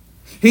death.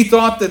 He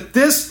thought that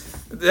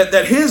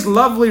that his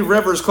lovely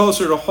rivers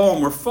closer to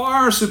home were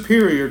far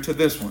superior to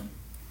this one.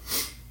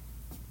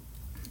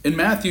 In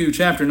Matthew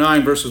chapter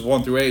 9, verses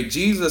 1 through 8,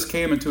 Jesus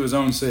came into his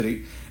own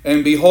city,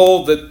 and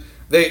behold, that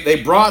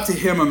they brought to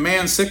him a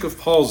man sick of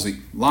palsy,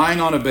 lying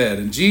on a bed.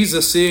 And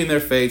Jesus, seeing their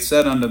faith,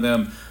 said unto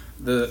them,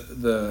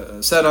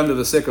 said unto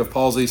the sick of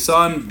palsy,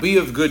 Son, be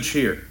of good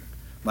cheer,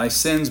 thy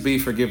sins be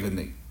forgiven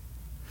thee.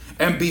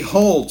 And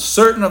behold,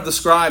 certain of the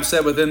scribes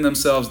said within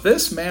themselves,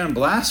 This man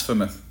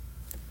blasphemeth.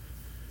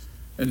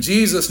 And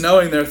Jesus,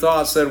 knowing their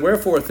thoughts, said,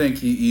 Wherefore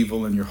think ye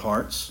evil in your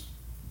hearts?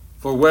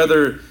 For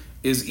whether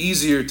is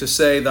easier to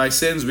say, Thy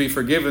sins be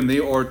forgiven thee,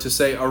 or to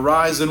say,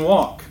 Arise and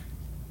walk,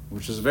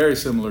 which is very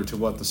similar to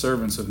what the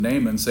servants of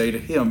Naaman say to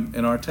him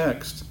in our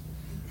text.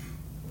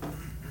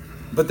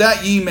 But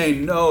that ye may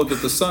know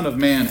that the Son of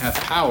Man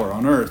hath power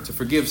on earth to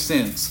forgive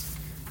sins.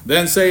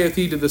 Then saith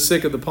he to the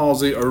sick of the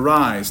palsy,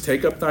 Arise,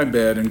 take up thy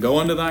bed, and go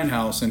unto thine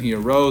house. And he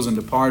arose and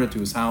departed to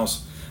his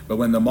house. But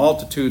when the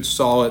multitude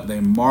saw it, they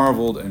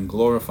marveled and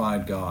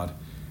glorified God,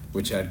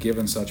 which had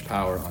given such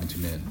power unto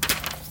men.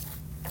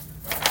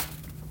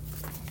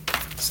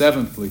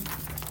 Seventhly,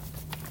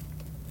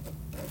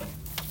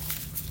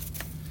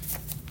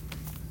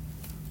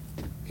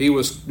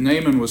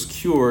 Naaman was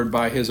cured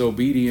by his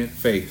obedient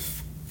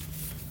faith.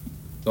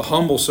 The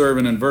humble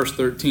servant in verse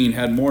 13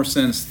 had more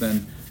sense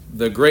than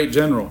the great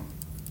general.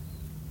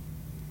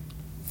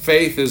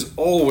 Faith is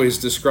always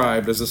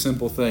described as a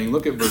simple thing.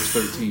 Look at verse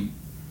 13.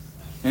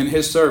 And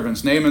his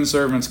servants, Naaman's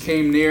servants,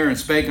 came near and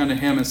spake unto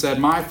him and said,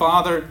 My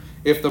father,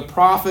 if the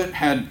prophet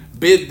had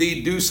bid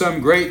thee do some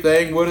great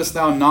thing, wouldest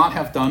thou not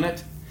have done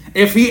it?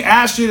 If he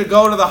asked you to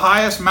go to the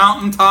highest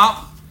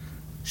mountaintop,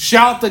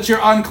 shout that you're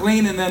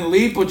unclean and then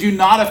leap, would you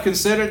not have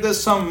considered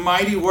this some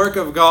mighty work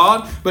of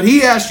God? But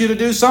he asked you to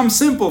do some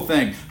simple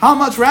thing. How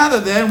much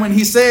rather then when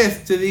he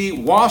saith to thee,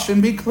 wash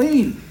and be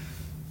clean?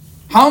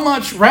 How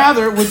much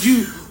rather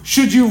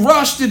should you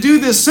rush to do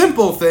this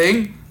simple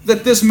thing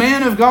that this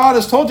man of God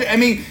has told you? I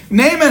mean,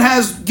 Naaman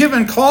has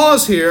given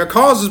cause here. A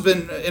cause has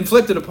been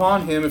inflicted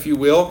upon him, if you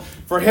will,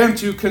 for him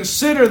to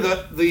consider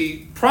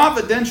the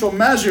providential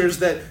measures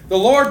that the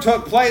Lord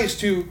took place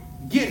to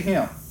get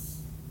him.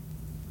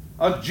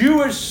 A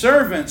Jewish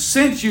servant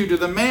sent you to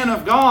the man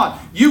of God.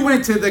 You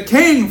went to the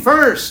king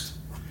first.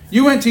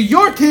 You went to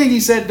your king, he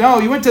said no.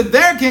 You went to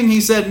their king,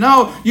 he said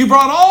no. You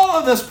brought all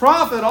of this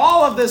profit,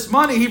 all of this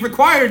money. He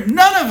required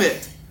none of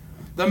it.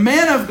 The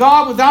man of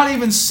God, without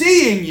even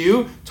seeing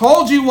you,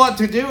 told you what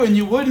to do and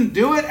you wouldn't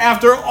do it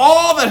after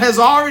all that has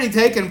already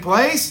taken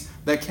place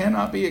that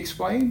cannot be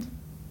explained.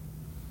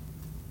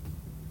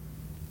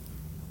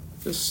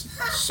 This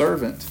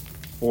servant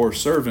or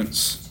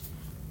servants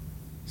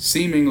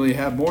seemingly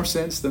have more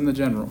sense than the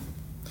general.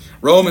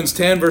 Romans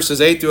 10 verses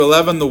 8 through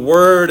 11, the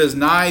word is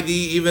nigh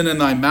thee, even in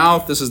thy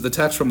mouth. This is the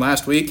text from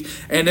last week.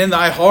 And in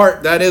thy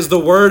heart, that is the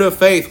word of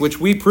faith, which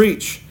we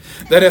preach.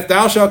 That if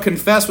thou shalt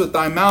confess with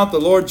thy mouth the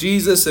Lord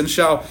Jesus, and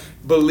shalt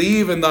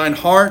believe in thine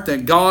heart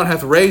that God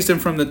hath raised him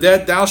from the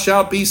dead, thou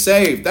shalt be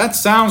saved. That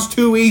sounds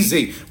too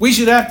easy. We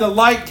should have to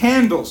light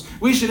candles.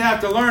 We should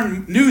have to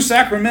learn new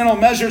sacramental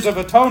measures of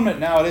atonement,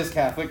 now it is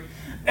Catholic,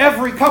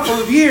 every couple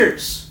of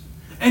years.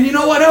 And you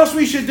know what else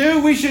we should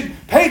do? We should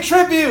pay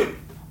tribute.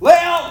 Lay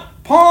out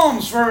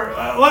palms for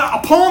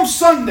a Palm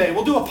Sunday.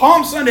 We'll do a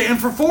Palm Sunday. And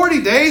for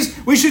 40 days,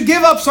 we should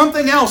give up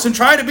something else and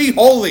try to be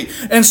holy.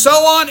 And so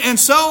on and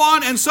so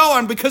on and so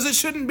on. Because it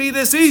shouldn't be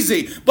this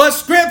easy. But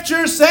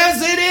Scripture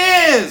says it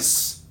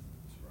is.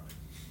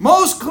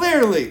 Most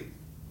clearly.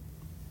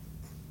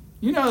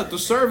 You know that the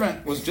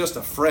servant was just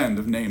a friend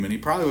of Naaman. He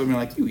probably would have been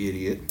like, you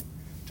idiot.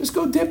 Just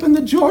go dip in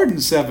the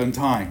Jordan 7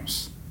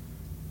 times.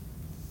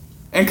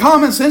 And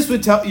common sense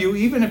would tell you,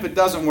 even if it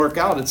doesn't work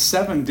out, it's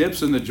 7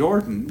 dips in the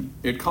Jordan.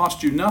 It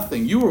cost you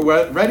nothing. You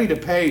were ready to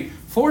pay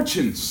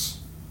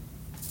fortunes.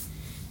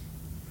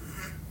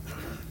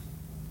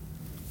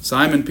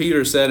 Simon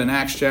Peter said in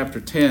Acts chapter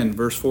 10,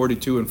 verse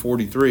 42 and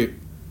 43,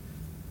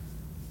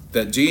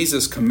 that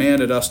Jesus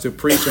commanded us to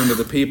preach unto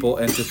the people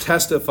and to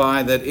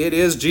testify that it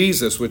is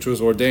Jesus which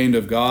was ordained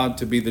of God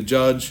to be the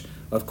judge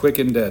of quick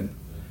and dead.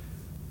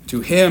 To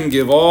him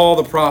give all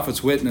the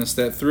prophets witness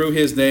that through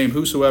his name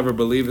whosoever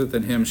believeth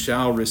in him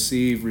shall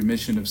receive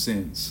remission of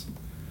sins.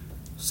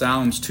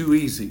 Sounds too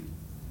easy.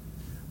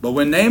 But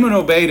when Naaman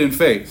obeyed in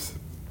faith,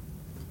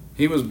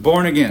 he was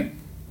born again.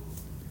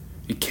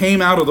 He came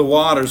out of the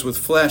waters with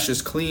flesh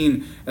as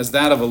clean as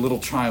that of a little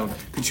child.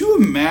 Could you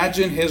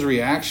imagine his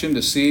reaction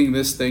to seeing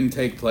this thing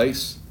take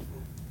place?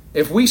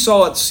 If we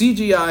saw it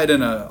CGI'd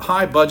in a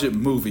high-budget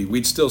movie,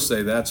 we'd still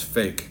say that's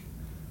fake.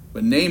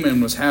 But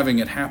Naaman was having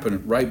it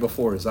happen right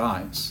before his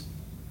eyes.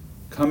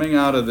 Coming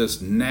out of this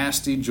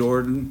nasty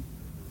Jordan,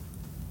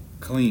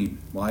 clean,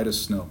 white as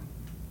snow.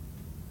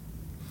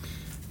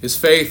 His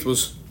faith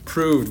was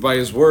proved by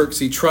his works.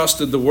 He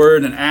trusted the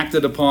word and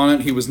acted upon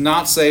it. He was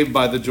not saved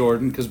by the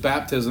Jordan, because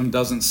baptism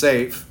doesn't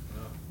save.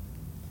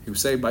 He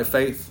was saved by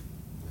faith.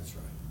 That's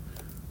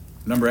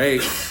right. Number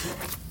 8,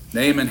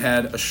 Naaman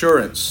had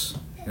assurance.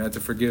 You have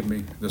to forgive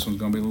me. This one's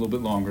going to be a little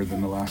bit longer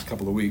than the last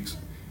couple of weeks.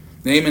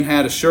 Naaman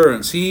had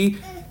assurance. He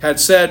had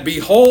said,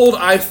 behold,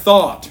 I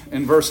thought,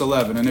 in verse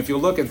 11. And if you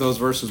look at those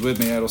verses with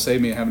me, it'll save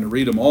me having to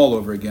read them all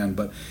over again.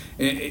 But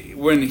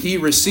when he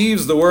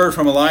receives the word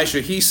from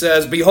Elisha, he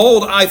says,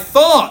 behold, I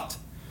thought.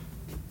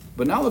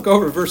 But now look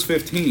over at verse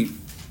 15.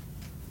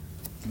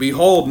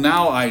 Behold,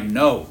 now I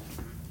know.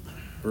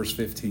 Verse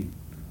 15.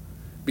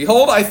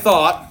 Behold, I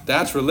thought.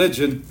 That's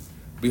religion.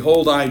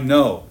 Behold, I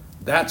know.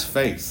 That's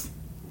faith.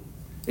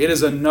 It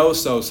is a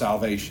no-so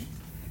salvation.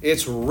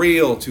 It's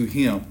real to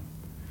him.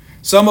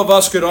 Some of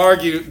us could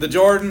argue, the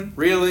Jordan,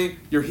 really?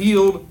 You're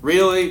healed,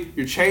 really?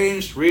 You're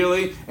changed,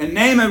 really? And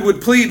Naaman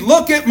would plead,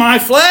 look at my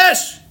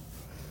flesh.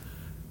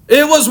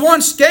 It was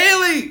once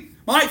scaly.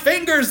 My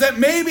fingers that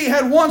maybe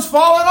had once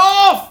fallen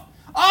off.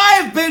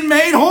 I've been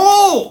made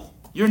whole.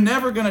 You're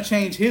never going to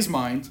change his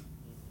mind.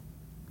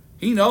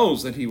 He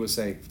knows that he was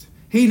saved.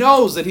 He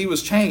knows that he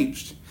was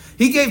changed.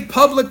 He gave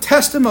public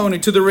testimony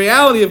to the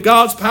reality of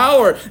God's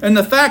power and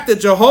the fact that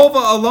Jehovah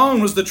alone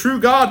was the true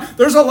God.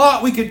 There's a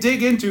lot we could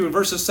dig into in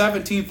verses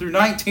 17 through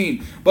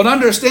 19. But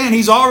understand,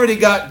 he's already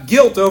got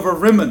guilt over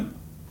Rimmon.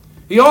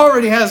 He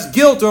already has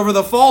guilt over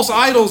the false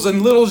idols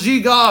and little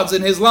g gods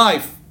in his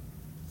life.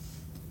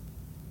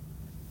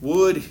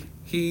 Would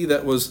he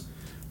that was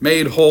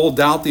made whole,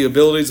 doubt the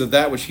abilities of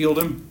that which healed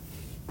him?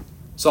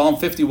 Psalm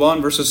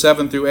 51, verses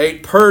 7 through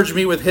 8. Purge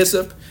me with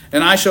hyssop,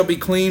 and I shall be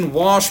clean.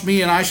 Wash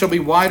me, and I shall be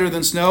whiter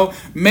than snow.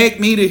 Make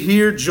me to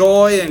hear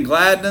joy and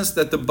gladness,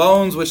 that the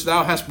bones which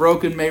thou hast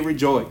broken may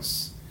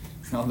rejoice.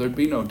 Now, there'd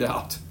be no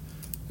doubt.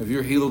 If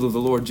you're healed of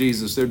the Lord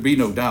Jesus, there'd be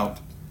no doubt.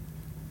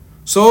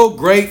 So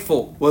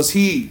grateful was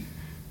he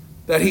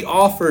that he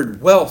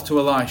offered wealth to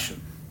Elisha,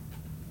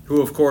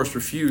 who of course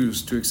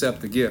refused to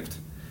accept the gift.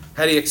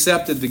 Had he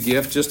accepted the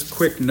gift, just a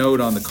quick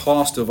note on the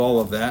cost of all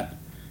of that,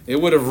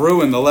 it would have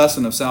ruined the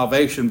lesson of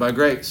salvation by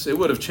grace. It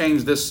would have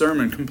changed this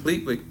sermon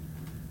completely.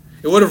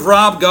 It would have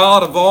robbed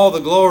God of all the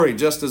glory,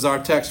 just as our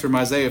text from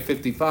Isaiah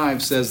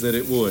 55 says that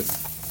it would.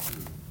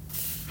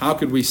 How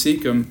could we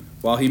seek him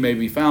while he may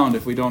be found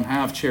if we don't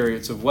have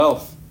chariots of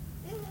wealth,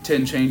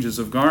 10 changes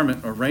of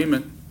garment or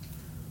raiment,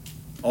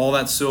 all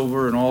that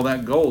silver and all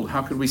that gold?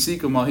 How could we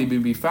seek him while he may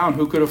be found?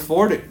 Who could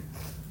afford it?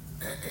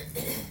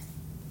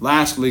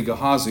 Lastly,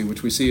 Gehazi,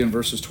 which we see in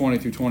verses 20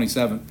 through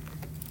 27.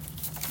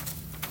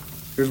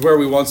 Here's where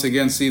we once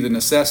again see the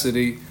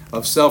necessity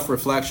of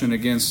self-reflection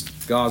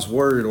against God's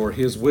word or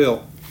his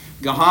will.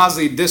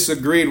 Gehazi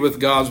disagreed with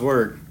God's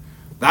word.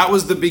 That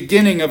was the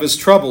beginning of his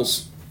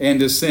troubles and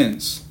his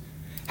sins.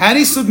 Had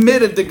he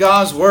submitted to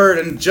God's word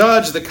and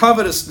judged the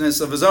covetousness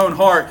of his own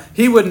heart,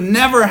 he would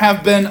never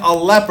have been a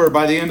leper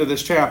by the end of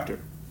this chapter.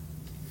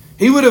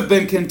 He would have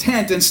been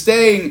content in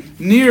staying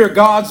near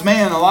God's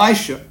man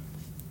Elisha,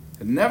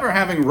 and never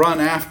having run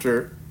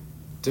after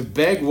to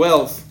beg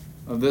wealth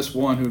of this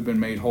one who'd been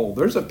made whole.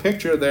 There's a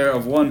picture there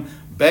of one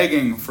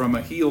begging from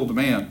a healed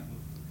man.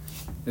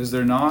 Is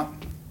there not?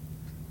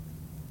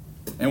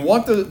 And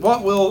what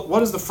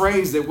is the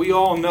phrase that we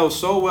all know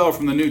so well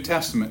from the New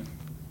Testament?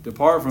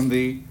 Depart from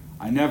thee,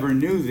 I never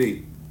knew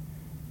thee.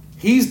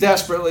 He's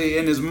desperately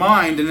in his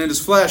mind and in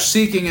his flesh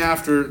seeking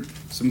after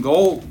some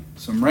gold,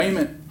 some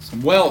raiment,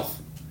 some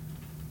wealth.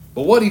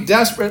 But what he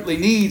desperately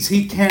needs,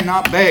 he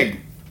cannot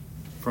beg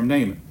from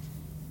Naaman.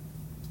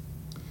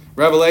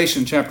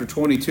 Revelation chapter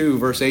 22,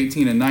 verse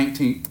 18 and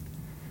 19.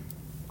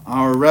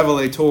 Our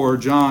revelator,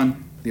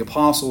 John the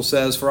apostle,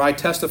 says, For I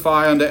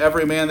testify unto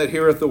every man that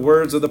heareth the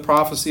words of the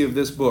prophecy of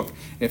this book.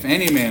 If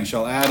any man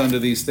shall add unto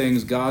these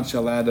things, God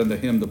shall add unto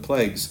him the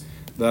plagues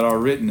that are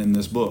written in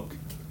this book.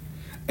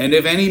 And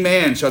if any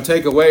man shall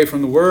take away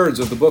from the words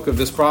of the book of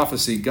this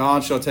prophecy,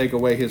 God shall take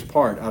away his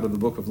part out of the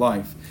book of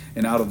life,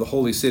 and out of the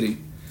holy city,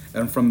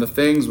 and from the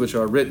things which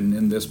are written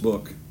in this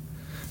book.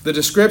 The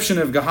description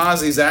of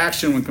Gehazi's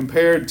action when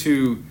compared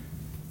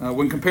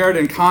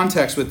in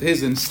context with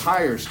his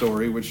entire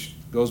story, which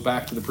goes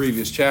back to the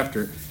previous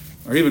chapter,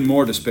 are even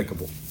more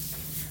despicable.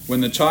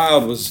 When the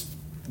child was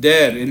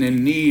dead and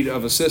in need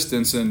of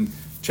assistance in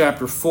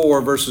chapter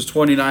 4, verses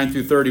 29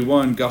 through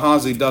 31,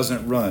 Gehazi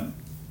doesn't run.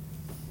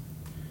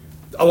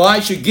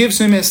 Elisha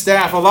gives him his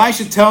staff.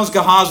 Elisha tells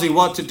Gehazi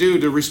what to do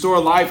to restore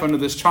life unto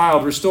this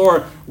child,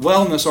 restore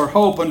wellness or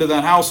hope unto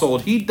that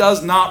household. He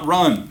does not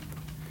run.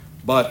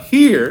 But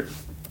here,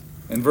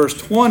 in verse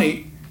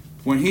 20,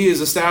 when he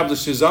has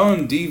established his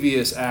own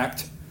devious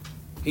act,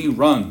 he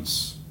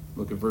runs.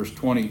 Look at verse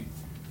 20.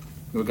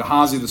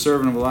 Gehazi, the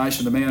servant of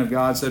Elisha, the man of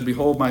God, said,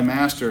 Behold, my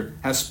master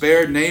has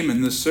spared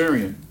Naaman the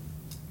Syrian.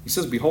 He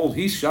says, behold,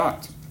 he's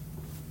shocked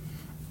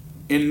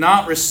in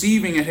not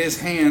receiving at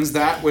his hands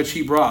that which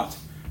he brought.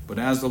 But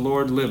as the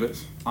Lord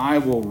liveth, I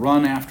will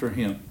run after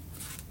him.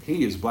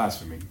 He is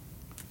blaspheming,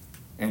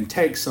 and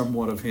take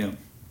somewhat of him.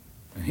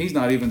 And he's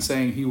not even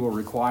saying he will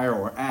require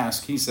or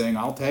ask. He's saying,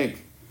 I'll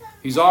take.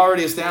 He's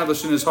already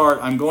established in his heart,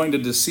 I'm going to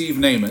deceive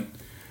Naaman.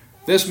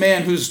 This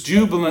man who's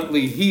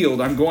jubilantly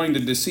healed, I'm going to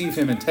deceive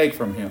him and take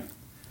from him.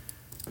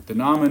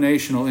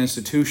 Denominational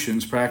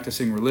institutions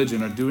practicing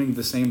religion are doing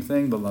the same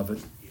thing,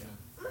 beloved.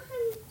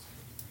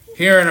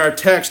 Here in our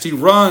text, he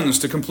runs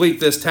to complete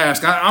this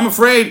task. I'm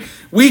afraid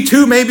we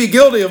too may be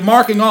guilty of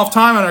marking off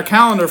time on our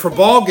calendar for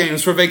ball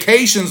games, for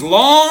vacations,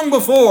 long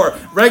before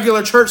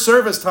regular church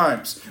service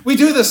times. We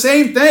do the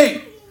same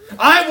thing.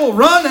 I will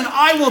run and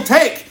I will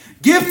take.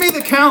 Give me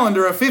the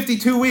calendar of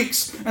 52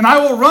 weeks, and I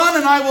will run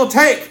and I will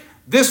take.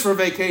 This for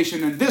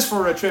vacation, and this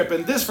for a trip,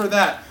 and this for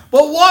that.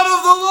 But what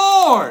of the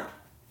Lord?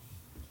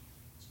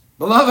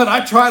 Beloved,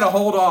 I try to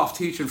hold off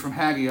teaching from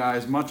Haggai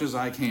as much as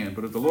I can,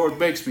 but if the Lord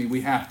makes me,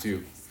 we have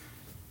to.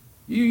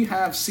 Ye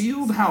have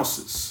sealed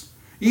houses.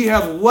 Ye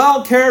have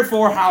well cared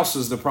for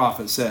houses, the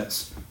prophet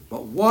says.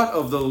 But what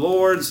of the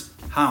Lord's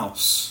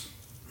house?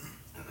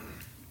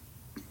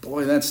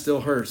 Boy, that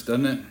still hurts,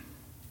 doesn't it?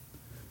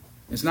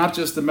 It's not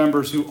just the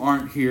members who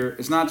aren't here.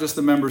 It's not just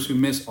the members who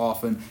miss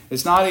often.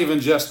 It's not even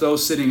just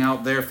those sitting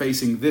out there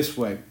facing this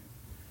way.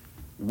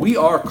 We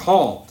are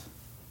called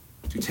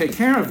to take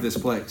care of this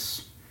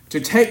place, to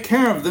take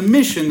care of the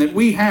mission that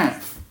we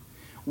have.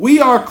 We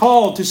are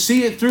called to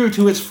see it through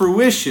to its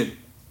fruition.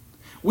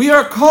 We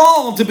are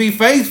called to be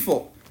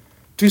faithful,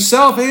 to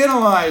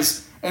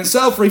self-analyze and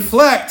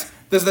self-reflect.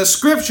 Does the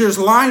Scriptures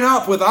line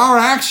up with our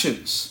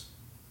actions?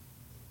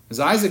 As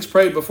Isaac's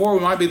prayed before,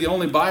 we might be the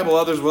only Bible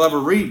others will ever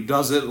read.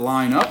 Does it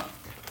line up?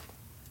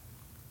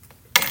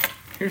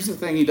 Here's the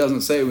thing he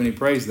doesn't say when he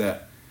prays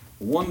that.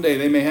 One day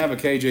they may have a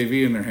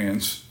KJV in their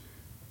hands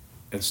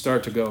and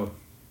start to go,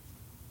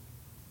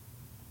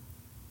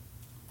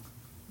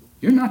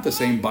 you're not the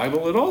same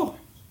Bible at all.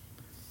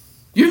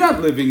 You're not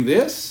living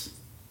this.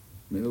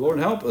 May the Lord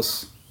help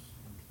us.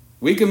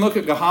 We can look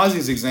at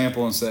Gehazi's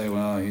example and say,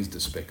 well, he's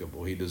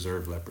despicable. He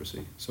deserved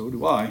leprosy. So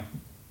do I.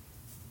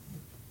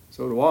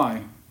 So do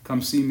I.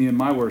 Come see me in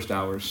my worst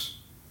hours.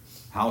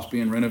 House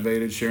being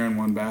renovated, sharing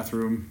one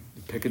bathroom.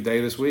 Pick a day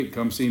this week.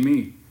 Come see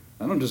me.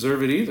 I don't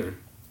deserve it either.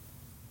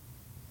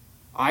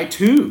 I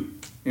too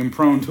am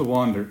prone to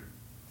wander.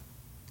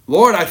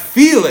 Lord, I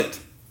feel it.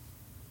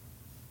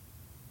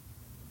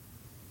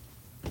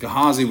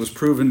 Gehazi was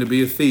proven to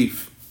be a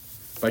thief.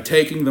 By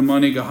taking the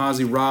money,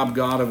 Gehazi robbed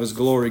God of his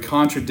glory,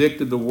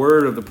 contradicted the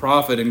word of the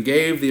prophet, and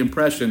gave the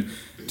impression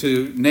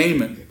to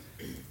Naaman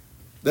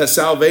that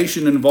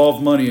salvation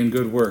involved money and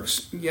good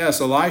works.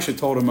 Yes, Elisha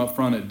told him up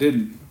front it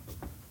didn't.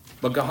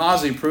 But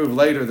Gehazi proved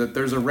later that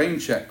there's a rain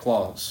check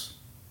clause.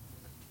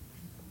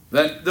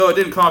 That though it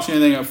didn't cost you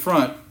anything up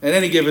front, at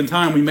any given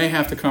time we may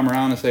have to come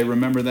around and say,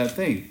 remember that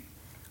thing.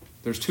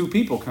 There's 2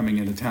 people coming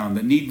into town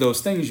that need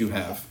those things you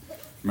have.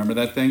 Remember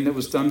that thing that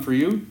was done for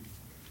you?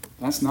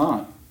 That's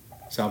not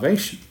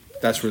salvation.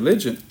 That's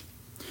religion.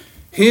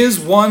 His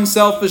one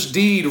selfish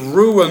deed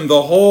ruined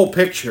the whole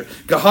picture.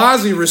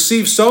 Gehazi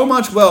received so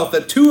much wealth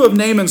that 2 of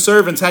Naaman's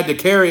servants had to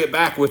carry it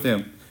back with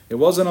him. It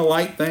wasn't a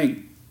light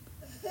thing.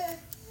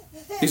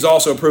 He's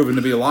also proven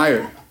to be a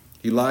liar.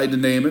 He lied to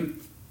Naaman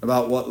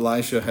about what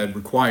Elisha had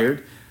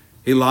required.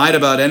 He lied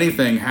about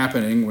anything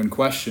happening when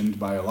questioned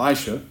by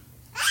Elisha.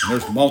 And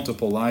there's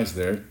multiple lies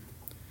there.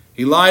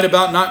 He lied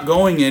about not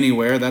going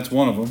anywhere. That's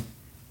one of them.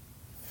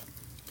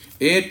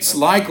 It's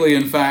likely,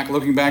 in fact,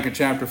 looking back at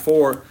chapter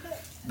 4,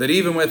 that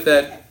even with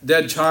that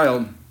dead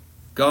child,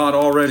 God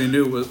already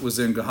knew what was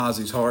in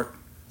Gehazi's heart,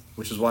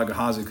 which is why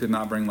Gehazi could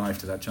not bring life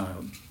to that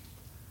child.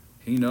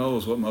 He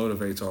knows what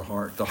motivates our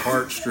heart. The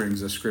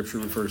heartstrings, as Scripture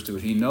refers to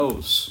it. He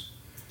knows.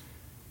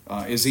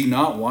 Is he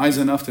not wise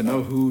enough to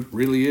know who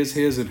really is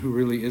his and who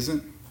really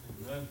isn't?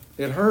 Amen.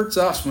 It hurts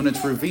us when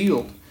it's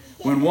revealed.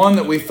 When one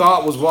that we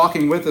thought was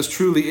walking with us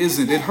truly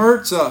isn't. It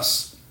hurts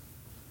us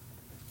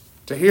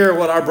to hear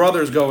what our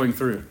brother's going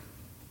through.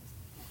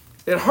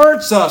 It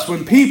hurts us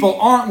when people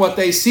aren't what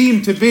they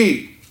seem to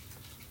be.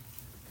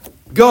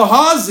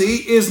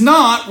 Gehazi is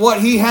not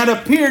what he had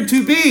appeared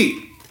to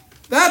be.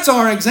 That's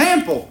our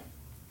example.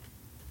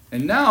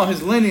 And now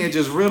his lineage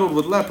is riddled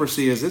with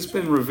leprosy as it's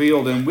been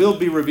revealed and will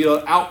be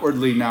revealed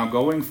outwardly now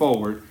going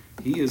forward.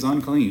 He is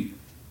unclean.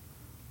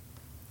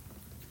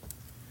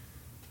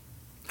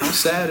 How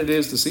sad it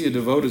is to see a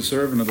devoted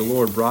servant of the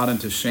Lord brought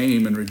into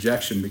shame and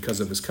rejection because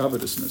of his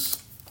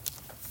covetousness.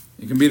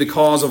 It can be the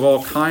cause of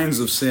all kinds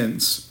of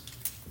sins.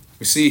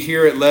 We see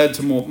here it led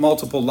to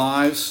multiple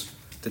lies,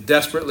 to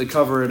desperately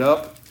cover it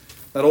up.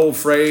 That old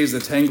phrase,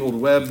 the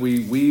tangled web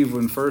we weave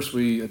when first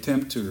we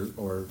attempt to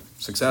or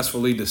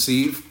successfully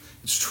deceive,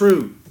 it's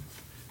true.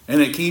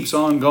 And it keeps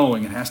on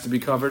going. It has to be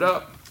covered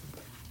up.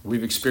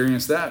 We've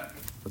experienced that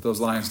with those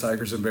lions,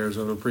 tigers, and bears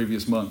over the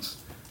previous months.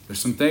 There's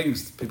some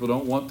things people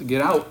don't want to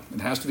get out. It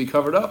has to be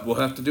covered up. We'll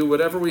have to do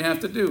whatever we have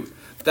to do.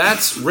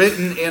 That's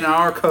written in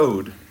our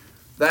code.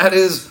 That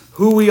is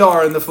who we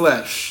are in the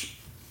flesh.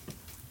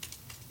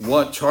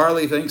 What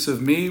Charlie thinks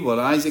of me, what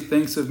Isaac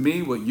thinks of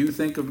me, what you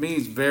think of me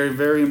is very,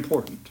 very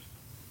important.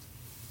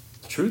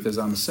 The truth is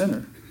I'm a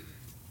sinner,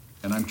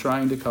 and I'm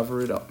trying to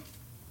cover it up.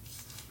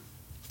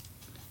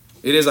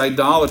 It is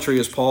idolatry,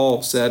 as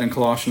Paul said in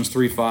Colossians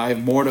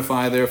 3:5.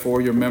 Mortify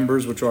therefore your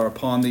members which are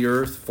upon the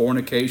earth,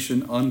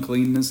 fornication,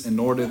 uncleanness,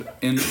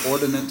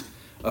 inordinate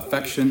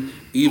affection,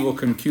 evil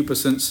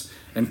concupiscence,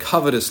 and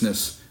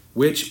covetousness,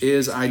 which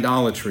is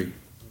idolatry.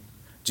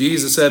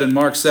 Jesus said in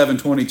Mark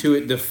 7:22,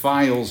 it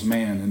defiles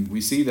man. And we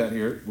see that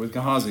here with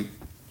Gehazi.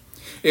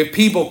 If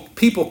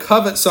people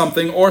covet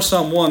something or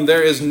someone,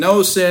 there is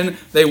no sin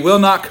they will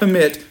not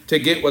commit to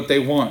get what they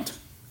want.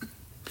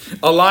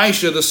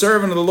 Elisha, the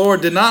servant of the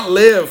Lord, did not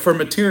live for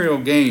material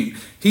gain.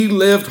 He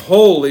lived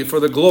wholly for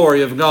the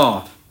glory of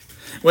God.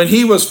 When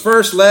he was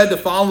first led to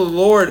follow the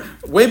Lord,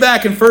 way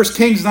back in 1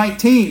 Kings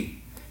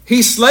 19,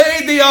 he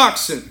slayed the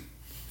oxen,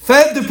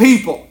 fed the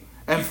people,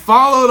 and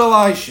followed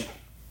Elisha.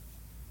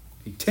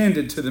 He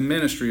tended to the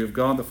ministry of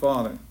God the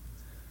Father.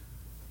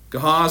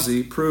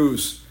 Gehazi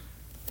proved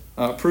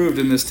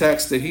in this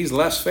text that he's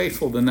less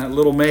faithful than that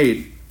little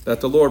maid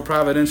that the Lord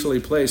providentially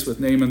placed with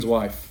Naaman's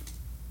wife.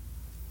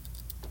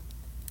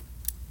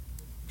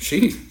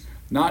 She's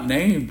not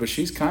named, but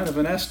she's kind of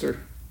an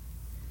Esther.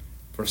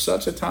 For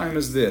such a time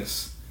as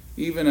this,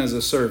 even as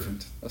a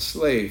servant, a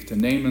slave to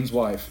Naaman's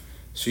wife,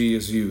 she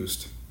is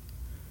used.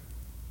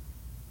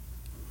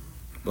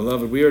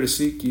 Beloved, we are to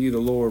seek ye the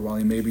Lord while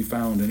he may be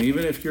found. And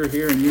even if you're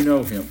here and you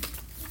know him,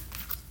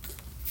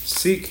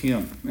 seek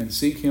him and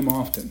seek him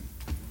often.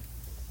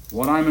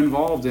 What I'm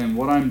involved in,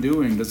 what I'm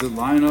doing, does it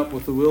line up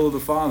with the will of the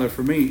Father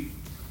for me?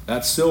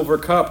 That silver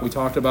cup we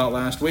talked about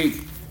last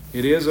week,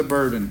 it is a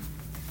burden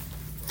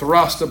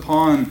thrust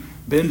upon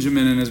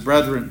Benjamin and his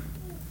brethren.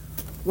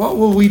 What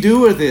will we do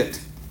with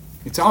it?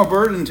 It's our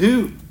burden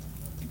too.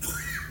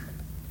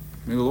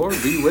 May the Lord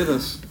be with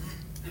us.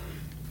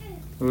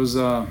 There was